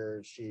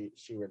after she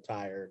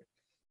retired.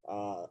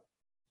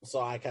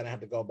 So I kind of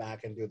had to go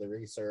back and do the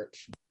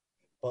research.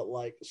 But,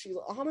 like, she's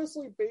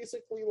honestly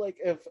basically like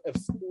if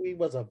Stewie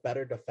was a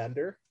better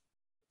defender,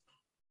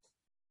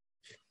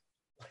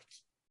 like,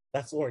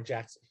 that's Lauren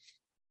Jackson.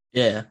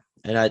 Yeah.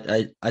 And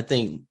I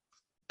think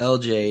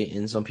LJ,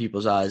 in some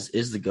people's eyes,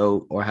 is the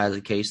GOAT or has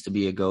a case to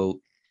be a GOAT.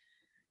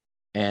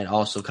 And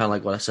also, kind of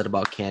like what I said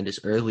about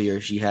Candace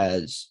earlier, she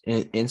has,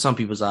 in some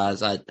people's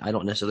eyes, I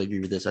don't necessarily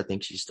agree with this. I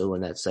think she's still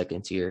in that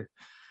second tier,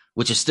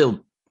 which is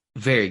still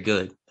very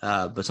good.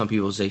 But some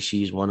people say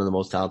she's one of the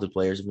most talented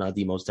players, if not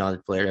the most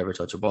talented player to ever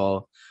touch a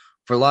ball.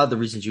 For a lot of the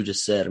reasons you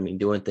just said, I mean,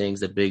 doing things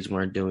that bigs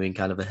weren't doing,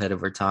 kind of ahead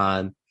of her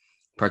time,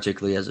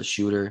 particularly as a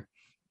shooter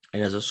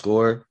and as a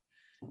scorer.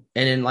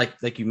 And then,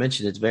 like you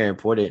mentioned, it's very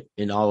important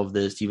in all of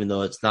this, even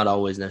though it's not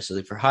always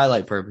necessarily for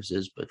highlight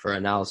purposes, but for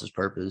analysis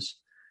purpose.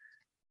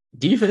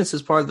 Defense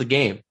is part of the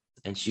game,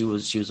 and she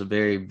was a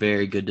very,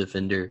 very good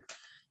defender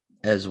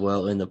as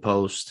well in the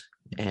post,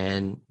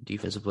 and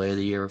Defensive Player of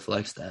the Year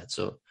reflects that.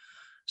 So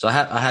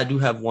I do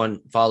have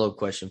one follow-up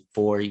question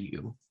for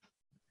you.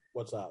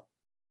 What's up?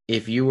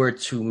 If you were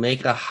to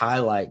make a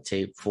highlight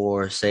tape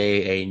for,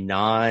 say, a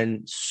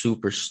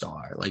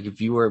non-superstar, like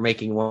if you were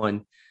making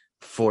one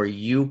for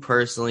you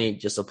personally,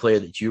 just a player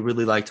that you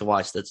really like to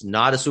watch that's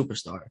not a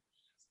superstar,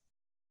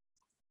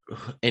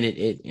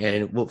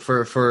 and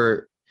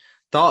for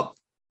thought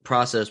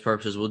process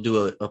purposes, we'll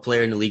do a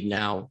player in the league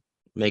now,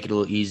 make it a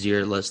little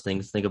easier, less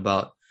things to think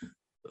about.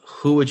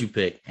 Who would you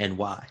pick and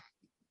why?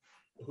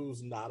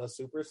 Who's not a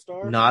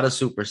superstar? Not a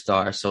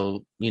superstar.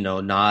 So,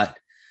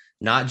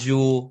 not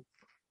Jewel,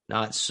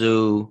 not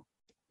Sue,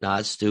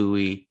 not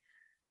Stewie.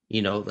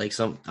 Like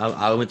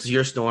I went to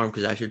your Storm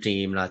because that's your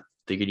team, and I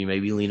figured you may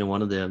be leaning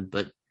one of them.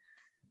 But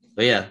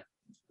yeah.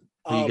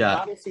 Who you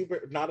got?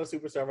 Not a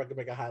superstar. If I could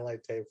make a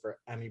highlight tape for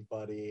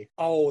anybody.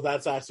 Oh,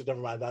 that's actually, never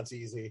mind. That's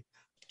easy.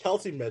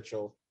 Kelsey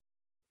Mitchell.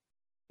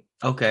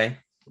 Okay.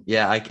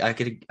 Yeah, I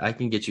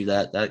can get you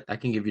that. I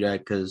can give you that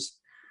because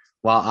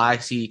while I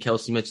see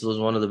Kelsey Mitchell as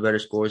one of the better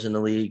scorers in the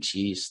league,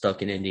 she's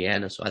stuck in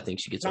Indiana, so I think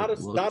she gets not a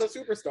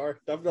superstar.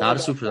 Definitely not a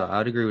superstar.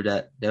 I'd agree with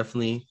that.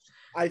 Definitely.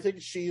 I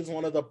think she's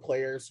one of the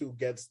players who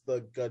gets the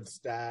good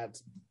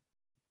stats,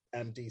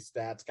 empty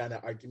stats kind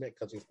of argument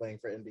because she's playing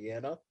for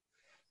Indiana.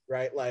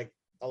 right? Like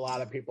a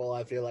lot of people,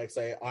 I feel like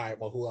say, all right,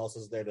 well, who else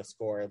is there to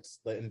score? It's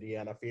the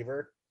Indiana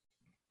Fever.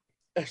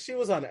 If she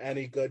was on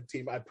any good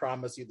team, I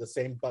promise you the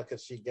same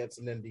buckets she gets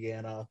in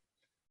Indiana.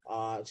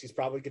 She's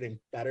probably getting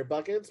better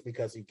buckets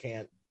because you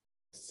can't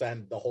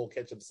send the whole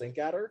kitchen sink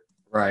at her.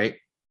 Right.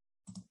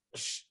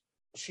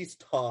 She's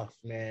tough,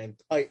 man.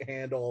 Tight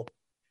handle,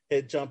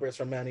 hit jumpers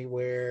from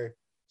anywhere.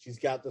 She's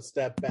got the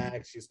step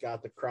back. She's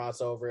got the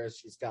crossovers.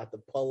 She's got the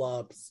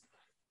pull-ups.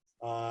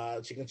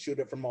 She can shoot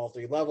it from all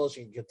three levels.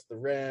 She can get to the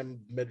rim,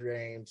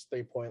 mid-range,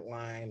 three-point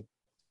line.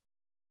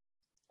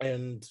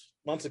 And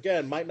once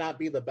again, might not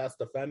be the best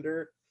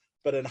defender,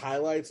 but in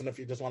highlights, and if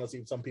you just want to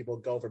see some people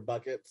go for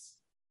buckets,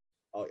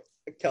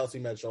 Kelsey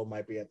Mitchell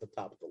might be at the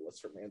top of the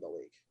list for me in the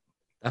league.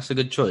 That's a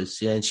good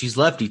choice. Yeah, and she's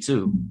lefty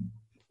too.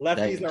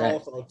 Lefties are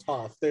also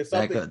tough. There's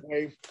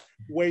something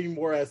way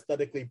more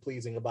aesthetically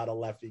pleasing about a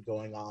lefty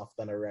going off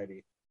than a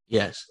righty.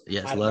 Yes.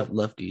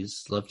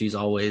 Lefties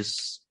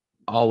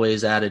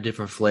always add a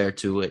different flair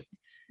to it.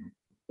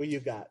 What you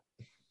got?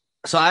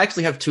 So I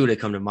actually have two that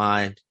come to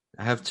mind.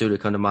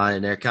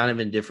 And they're kind of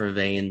in different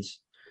veins.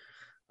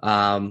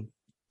 For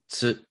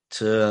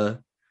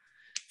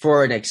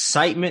an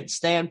excitement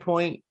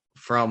standpoint,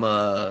 from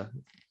a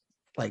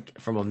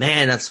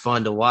man that's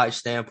fun to watch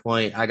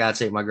standpoint, I gotta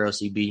take my girl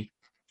CB.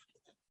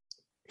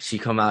 She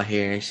come out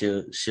here and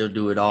she'll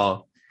do it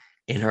all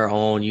in her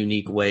own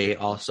unique way.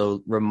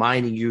 Also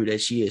reminding you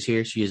that she is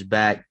here, she is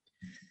back.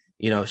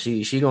 You know,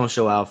 she gonna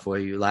show out for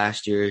you.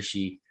 Last year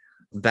she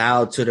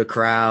bowed to the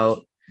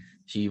crowd.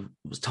 She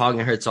was talking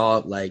her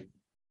talk, and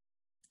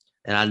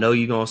I know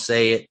you're gonna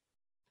say it,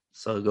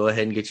 so go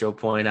ahead and get your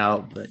point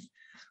out. But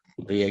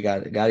yeah,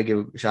 gotta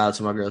give a shout out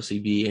to my girl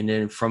CB. And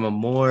then from a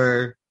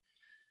more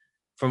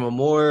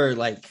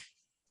like,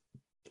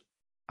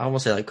 I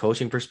won't say like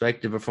coaching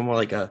perspective, but from more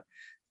like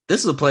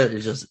this is a player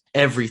that does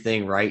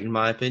everything right in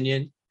my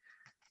opinion,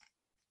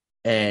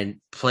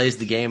 and plays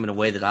the game in a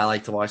way that I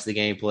like to watch the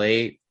game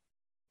played.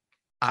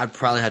 I'd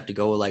probably have to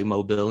go with like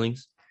Mo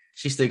Billings.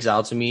 She sticks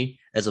out to me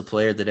as a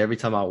player that every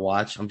time I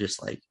watch, I'm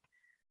just like,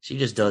 she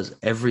just does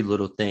every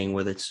little thing,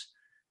 whether it's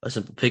a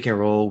simple pick and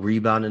roll,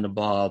 rebounding the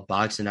ball,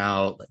 boxing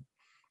out, like,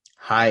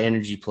 high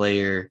energy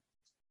player.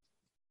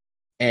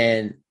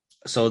 And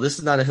so this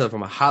is not necessarily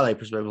from a highlight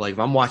perspective. Like if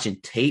I'm watching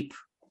tape,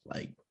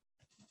 like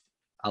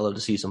I love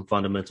to see some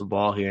fundamental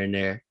ball here and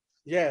there.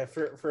 Yeah,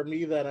 for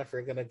me then, if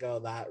we're gonna go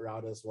that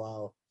route as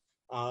well.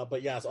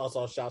 But yes,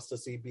 also shouts to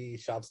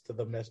CB, shouts to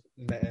the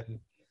Mitten,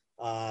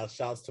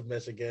 shouts to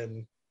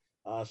Michigan,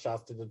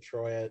 shouts to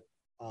Detroit.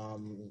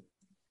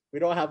 We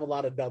don't have a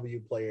lot of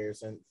W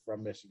players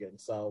from Michigan,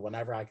 so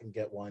whenever I can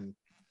get one,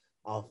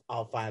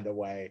 I'll find a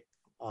way.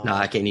 No,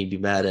 I can't even be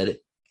mad at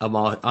it.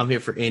 I'm here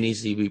for any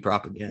CB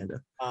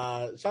propaganda.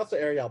 Shouts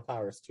to Ariel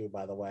Powers too,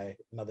 by the way,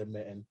 another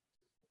Mitten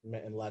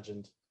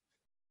legend.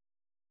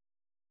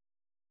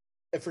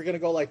 If we're gonna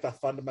go like the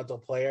fundamental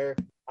player,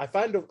 I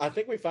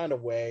think we find a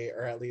way,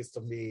 or at least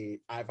to me,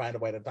 I find a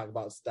way to talk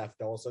about Steph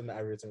Dolson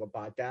every single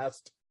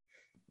podcast.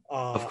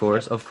 Of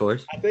course.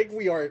 I think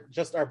we are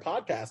just our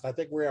podcast. I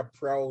think we're a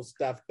pro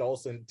Steph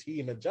Dolson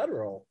team in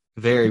general.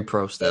 Very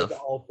pro Steph.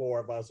 All four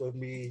of us, with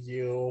me,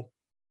 you,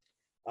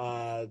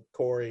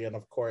 Corey, and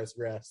of course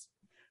Riss.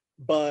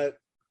 But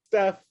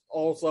Steph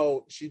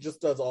also, she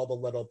just does all the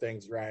little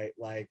things right.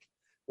 Like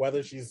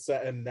whether she's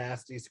setting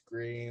nasty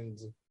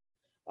screens,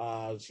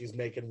 she's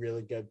making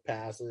really good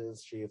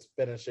passes, she's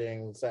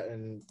finishing,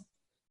 hitting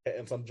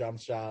some jump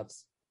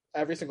shots.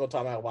 Every single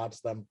time I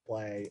watch them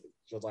play,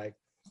 just like,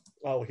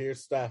 oh,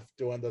 here's Steph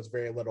doing this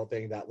very little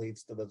thing that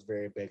leads to this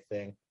very big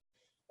thing.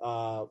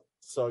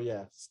 So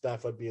yeah,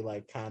 Steph would be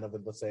like kind of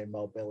in the same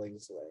Mo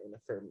Billings lane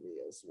for me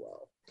as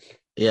well.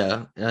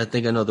 Yeah, and I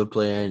think another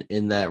player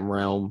in that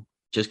realm,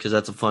 just because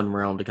that's a fun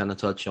realm to kind of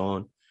touch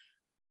on,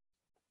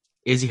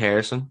 Izzy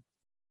Harrison.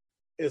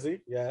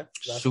 Izzy, yeah.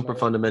 Super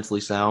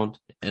fundamentally sound,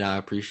 and I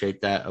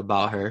appreciate that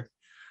about her.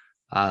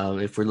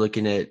 If we're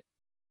looking at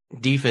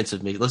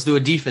defensive mix, let's do a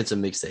defensive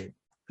mixtape.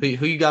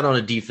 Who you got on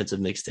a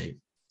defensive mixtape?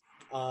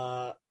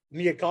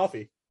 Nia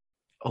Coffey.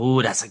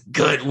 Oh, that's a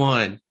good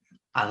one.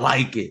 I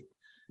like it.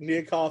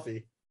 Nia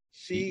Coffey.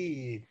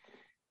 I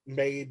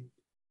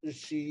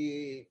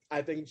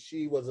think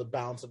she was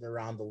bouncing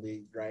around the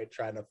league, right?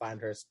 Trying to find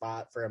her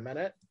spot for a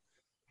minute.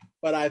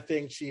 But I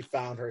think she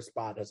found her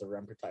spot as a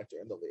rim protector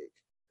in the league.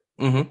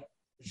 Mm-hmm.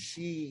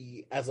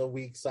 She, as a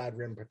weak side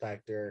rim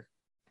protector,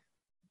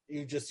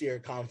 you just see her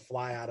come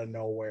fly out of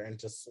nowhere and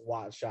just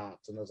swat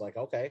shots. And it was like,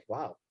 okay,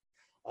 wow.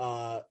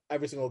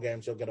 Every single game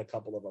she'll get a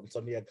couple of them.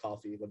 So Nia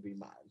Coffey would be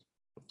mine.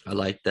 I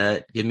like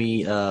that. Give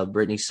me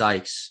Brittany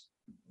Sykes.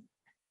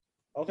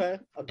 Okay.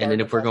 And then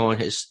if we're going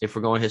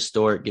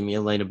historic, give me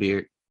Elena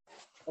Beard.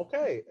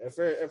 Okay. If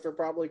we're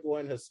probably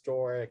going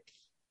historic,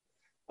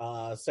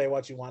 say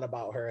what you want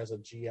about her as a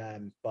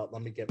GM, but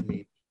let me get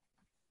Meek.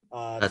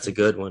 That's a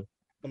good one.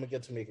 Let me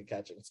get Tamika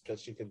Catchings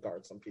because she could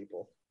guard some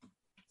people.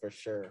 For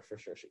sure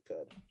she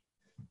could.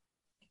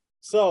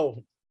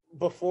 So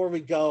before we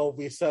go,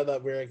 we said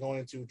that we were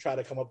going to try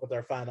to come up with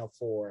our final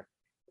four.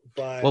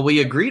 But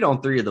we agreed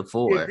on 3 of the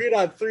 4. We agreed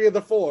on 3 of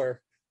the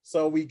 4.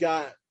 So we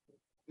got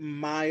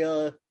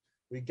Maya,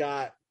 we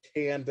got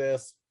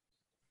Candace,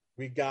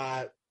 we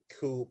got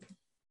Coop.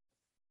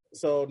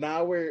 So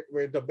now we're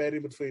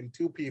debating between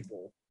two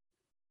people,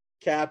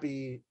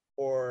 Cappy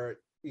or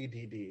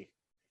EDD.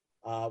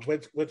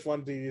 Which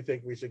one do you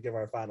think we should give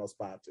our final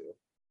spot to?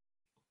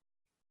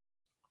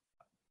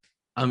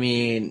 I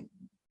mean,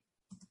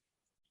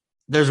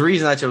 there's a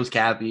reason I chose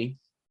Cappy,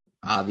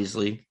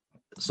 obviously.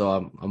 So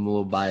I'm a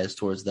little biased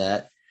towards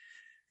that.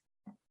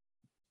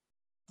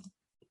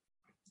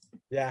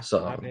 Yeah.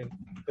 So I mean,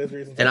 there's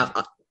reasons.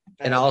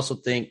 I also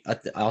think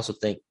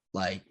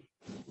like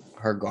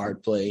her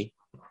guard play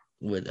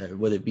would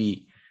it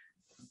be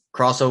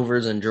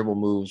crossovers and dribble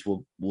moves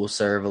will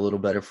serve a little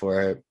better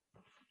for a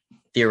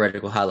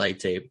theoretical highlight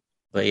tape.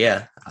 But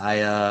yeah,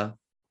 I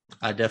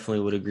definitely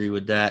would agree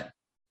with that.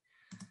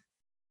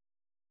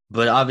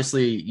 But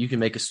obviously, you can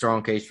make a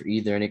strong case for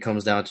either, and it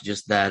comes down to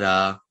just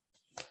that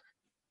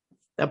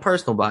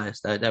personal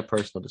bias, that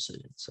personal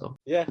decision. So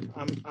yeah,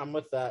 I'm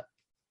with that.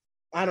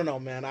 I don't know,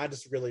 man. I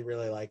just really,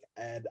 really like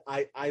Ed.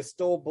 I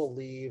still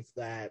believe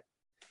that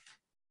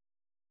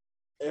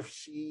if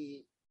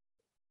she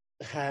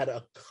had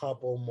a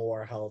couple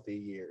more healthy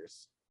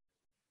years,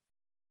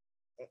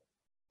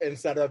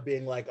 instead of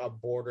being like a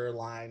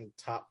borderline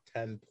top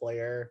 10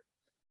 player,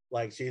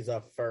 like she's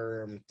a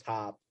firm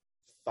top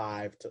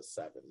 5 to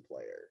 7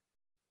 player,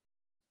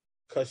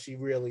 because she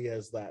really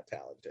is that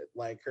talented.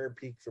 Like her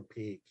peak for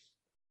peak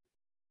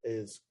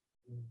is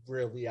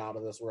really out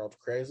of this world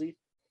crazy.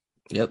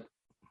 Yep.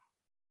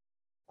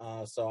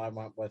 So I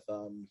went with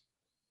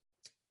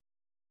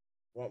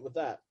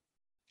that.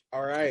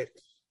 All right,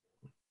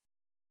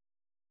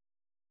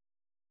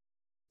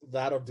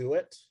 that'll do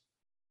it.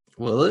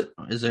 Will it?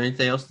 Is there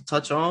anything else to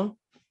touch on?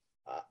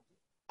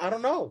 I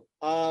don't know.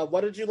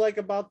 What did you like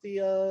about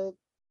the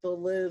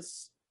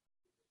Liz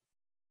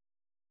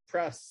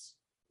press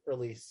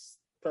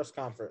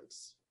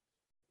conference?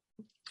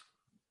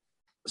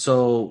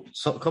 So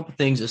a couple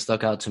things that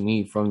stuck out to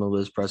me from the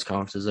Liz press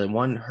conference is that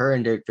one, her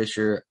and Derek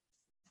Fisher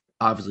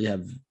obviously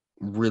have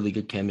really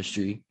good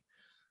chemistry.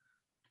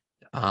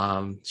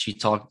 She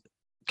talked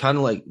kind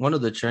of like one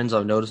of the trends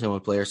I've noticed when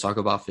players talk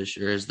about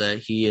Fisher is that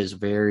he is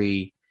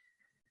there's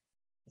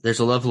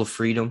a level of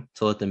freedom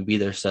to let them be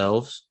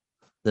themselves.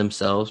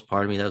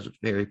 Pardon me, that was a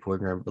very poor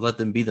grammar, but let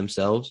them be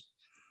themselves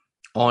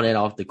on and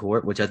off the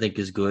court, which I think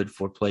is good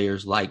for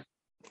players like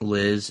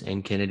Liz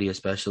and Kennedy,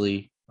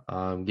 especially,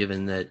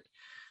 given that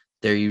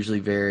they're usually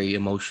very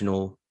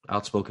emotional,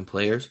 outspoken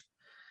players.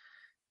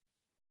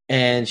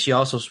 And she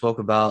also spoke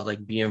about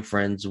like being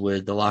friends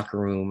with the locker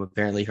room.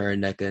 Apparently her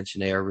and Nneka and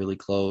Chiney are really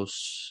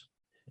close.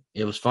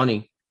 It was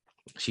funny.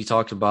 She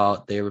talked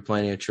about they were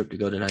planning a trip to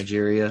go to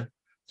Nigeria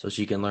so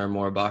she can learn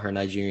more about her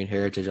Nigerian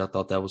heritage. I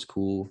thought that was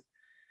cool.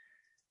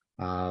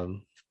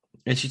 And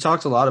she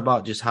talked a lot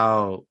about just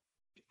how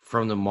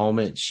from the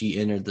moment she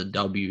entered the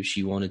W,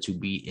 she wanted to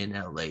be in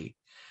LA.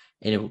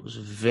 And it was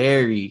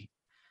very,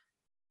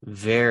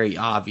 very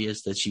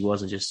obvious that she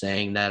wasn't just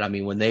saying that. I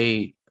mean, when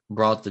they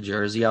brought the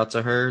jersey out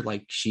to her,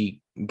 like she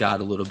got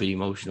a little bit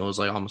emotional. It was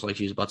like almost like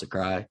she was about to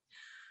cry.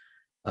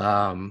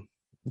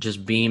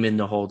 Just beaming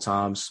the whole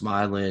time,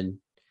 smiling.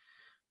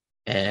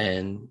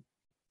 And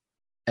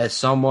as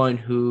someone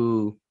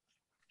who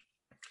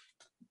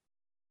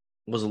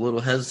was a little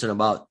hesitant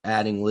about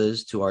adding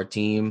Liz to our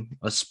team,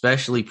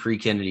 especially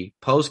pre-Kennedy.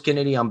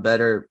 Post-Kennedy, I'm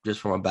better just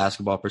from a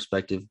basketball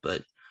perspective,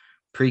 but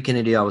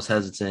pre-Kennedy, I was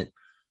hesitant.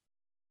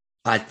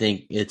 I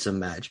think it's a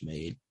match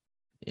made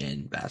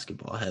in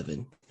basketball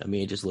heaven. I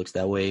mean, it just looks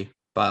that way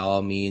by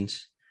all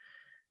means.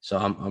 So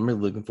I'm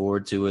really looking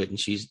forward to it. And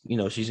she's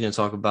going to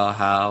talk about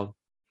how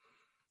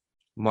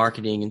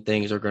marketing and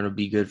things are going to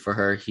be good for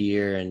her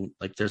here. And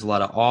like, there's a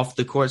lot of off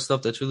the court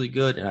stuff that's really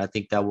good. And I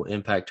think that will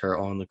impact her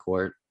on the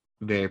court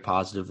very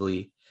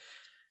positively.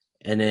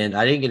 And then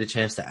I didn't get a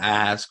chance to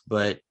ask,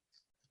 but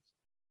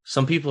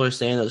some people are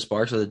saying that the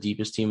Sparks are the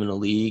deepest team in the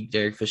league.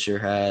 Derek Fisher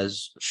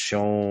has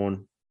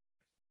shown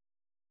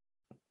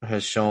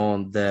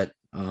that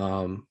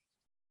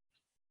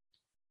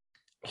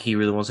he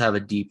really wants to have a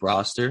deep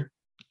roster.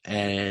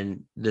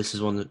 And this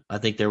is I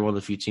think they're one of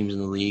the few teams in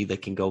the league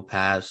that can go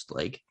past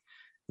like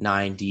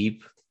 9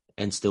 deep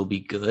and still be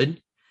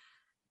good.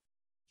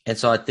 And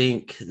so I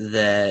think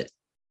that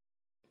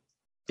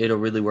it'll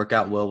really work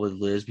out well with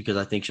Liz because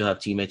I think she'll have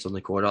teammates on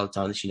the court all the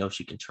time that she knows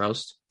she can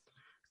trust.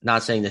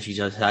 Not saying that she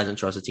just hasn't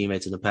trusted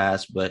teammates in the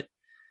past, but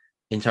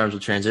in terms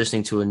of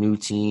transitioning to a new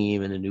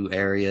team and a new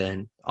area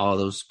and all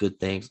those good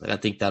things, like I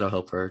think that'll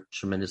help her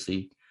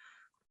tremendously.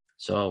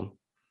 So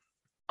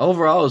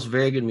overall, it was a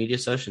very good media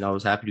session. I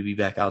was happy to be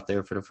back out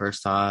there for the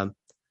first time,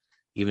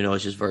 even though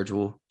it's just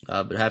virtual,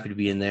 but happy to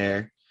be in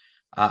there.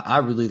 I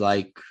really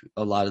like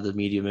a lot of the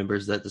media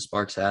members that the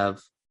Sparks have.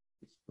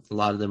 A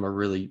lot of them are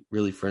really,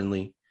 really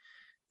friendly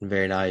and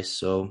very nice.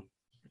 So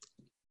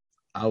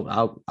I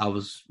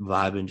was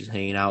vibing, just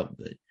hanging out,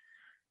 but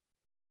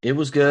it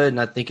was good,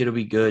 and I think it'll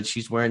be good.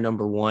 She's wearing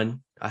number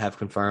 1. I have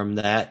confirmed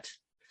that.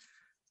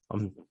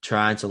 I'm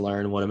trying to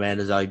learn what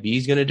Amanda Zabi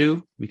is going to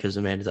do because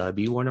Amanda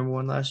Zabi wore number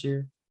 1 last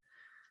year.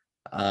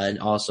 And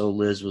also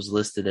Liz was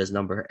listed as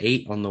number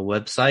 8 on the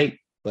website,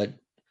 but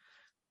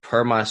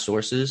per my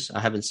sources, I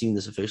haven't seen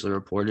this officially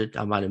reported.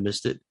 I might have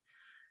missed it.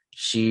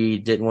 She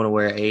didn't want to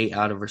wear 8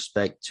 out of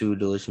respect to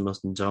Delisha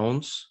Milton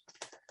Jones.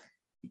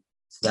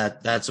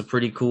 That's a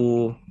pretty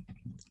cool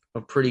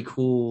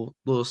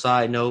little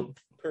side note.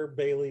 Per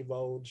Bailey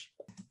Vogue,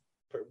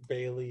 per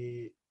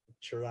Bailey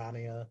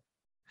Charania.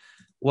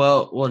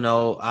 Well,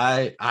 no,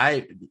 I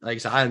like I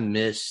said, I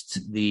missed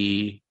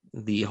the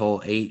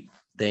whole 8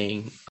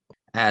 thing.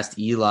 Asked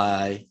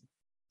Eli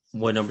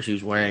what number she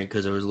was wearing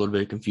because there was a little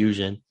bit of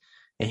confusion,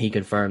 and he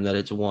confirmed that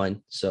it's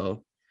 1.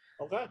 So,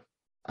 okay,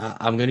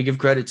 I'm going to give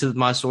credit to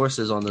my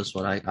sources on this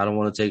one. I don't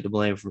want to take the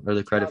blame or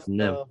the credit from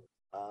them.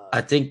 I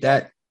think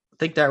that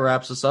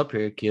wraps us up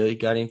here. Keel, you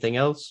got anything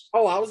else?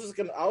 Oh, I was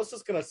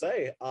just gonna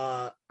say,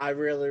 I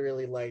really,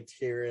 really liked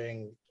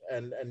hearing,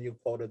 and you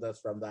quoted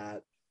this from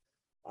that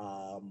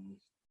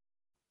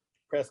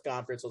press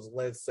conference, was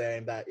Liz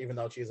saying that even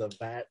though she's a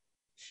vet,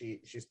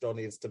 she still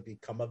needs to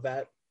become a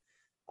vet,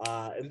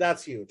 and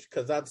that's huge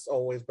because that's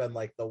always been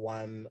like the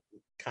one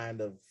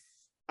kind of,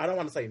 I don't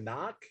want to say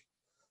knock,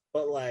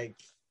 but like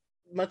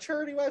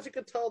maturity wise, you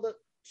could tell that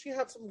she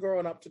had some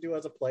growing up to do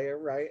as a player,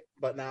 right?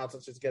 But now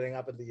since she's getting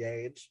up in the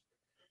age,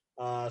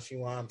 she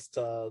wants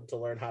to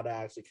learn how to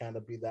actually kind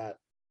of be that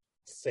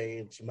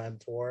sage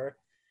mentor.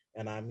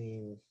 And I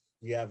mean,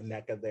 you have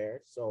NECA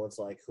there, so it's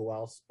like, who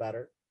else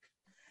better?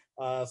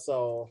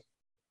 So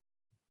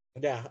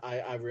yeah,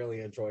 I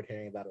really enjoyed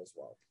hearing that as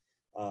well.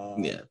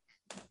 Yeah.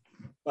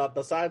 But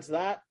besides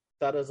that,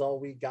 that is all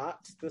we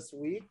got this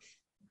week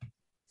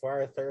for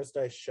our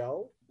Thursday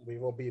show. We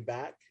will be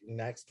back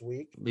next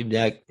week. Be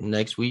back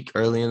next week,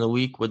 early in the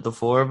week, with the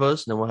 4 of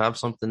us, and then we'll have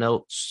something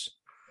else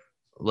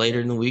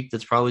later in the week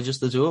that's probably just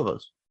the 2 of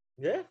us.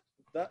 Yeah,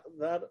 that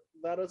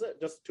is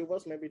it. Just 2 of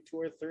us, maybe 2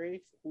 or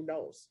 3. Who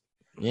knows?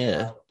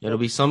 Yeah, it'll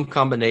be some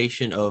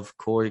combination of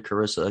Corey,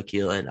 Carissa,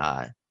 Akil, and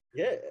I.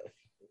 Yeah,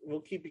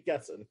 we'll keep you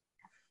guessing.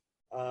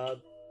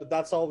 But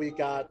that's all we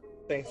got.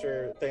 Thanks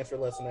for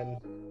listening.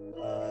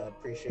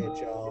 Appreciate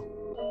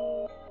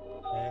y'all,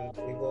 and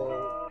we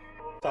will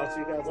talk to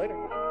you guys later.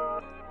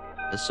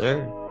 Yes,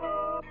 sir.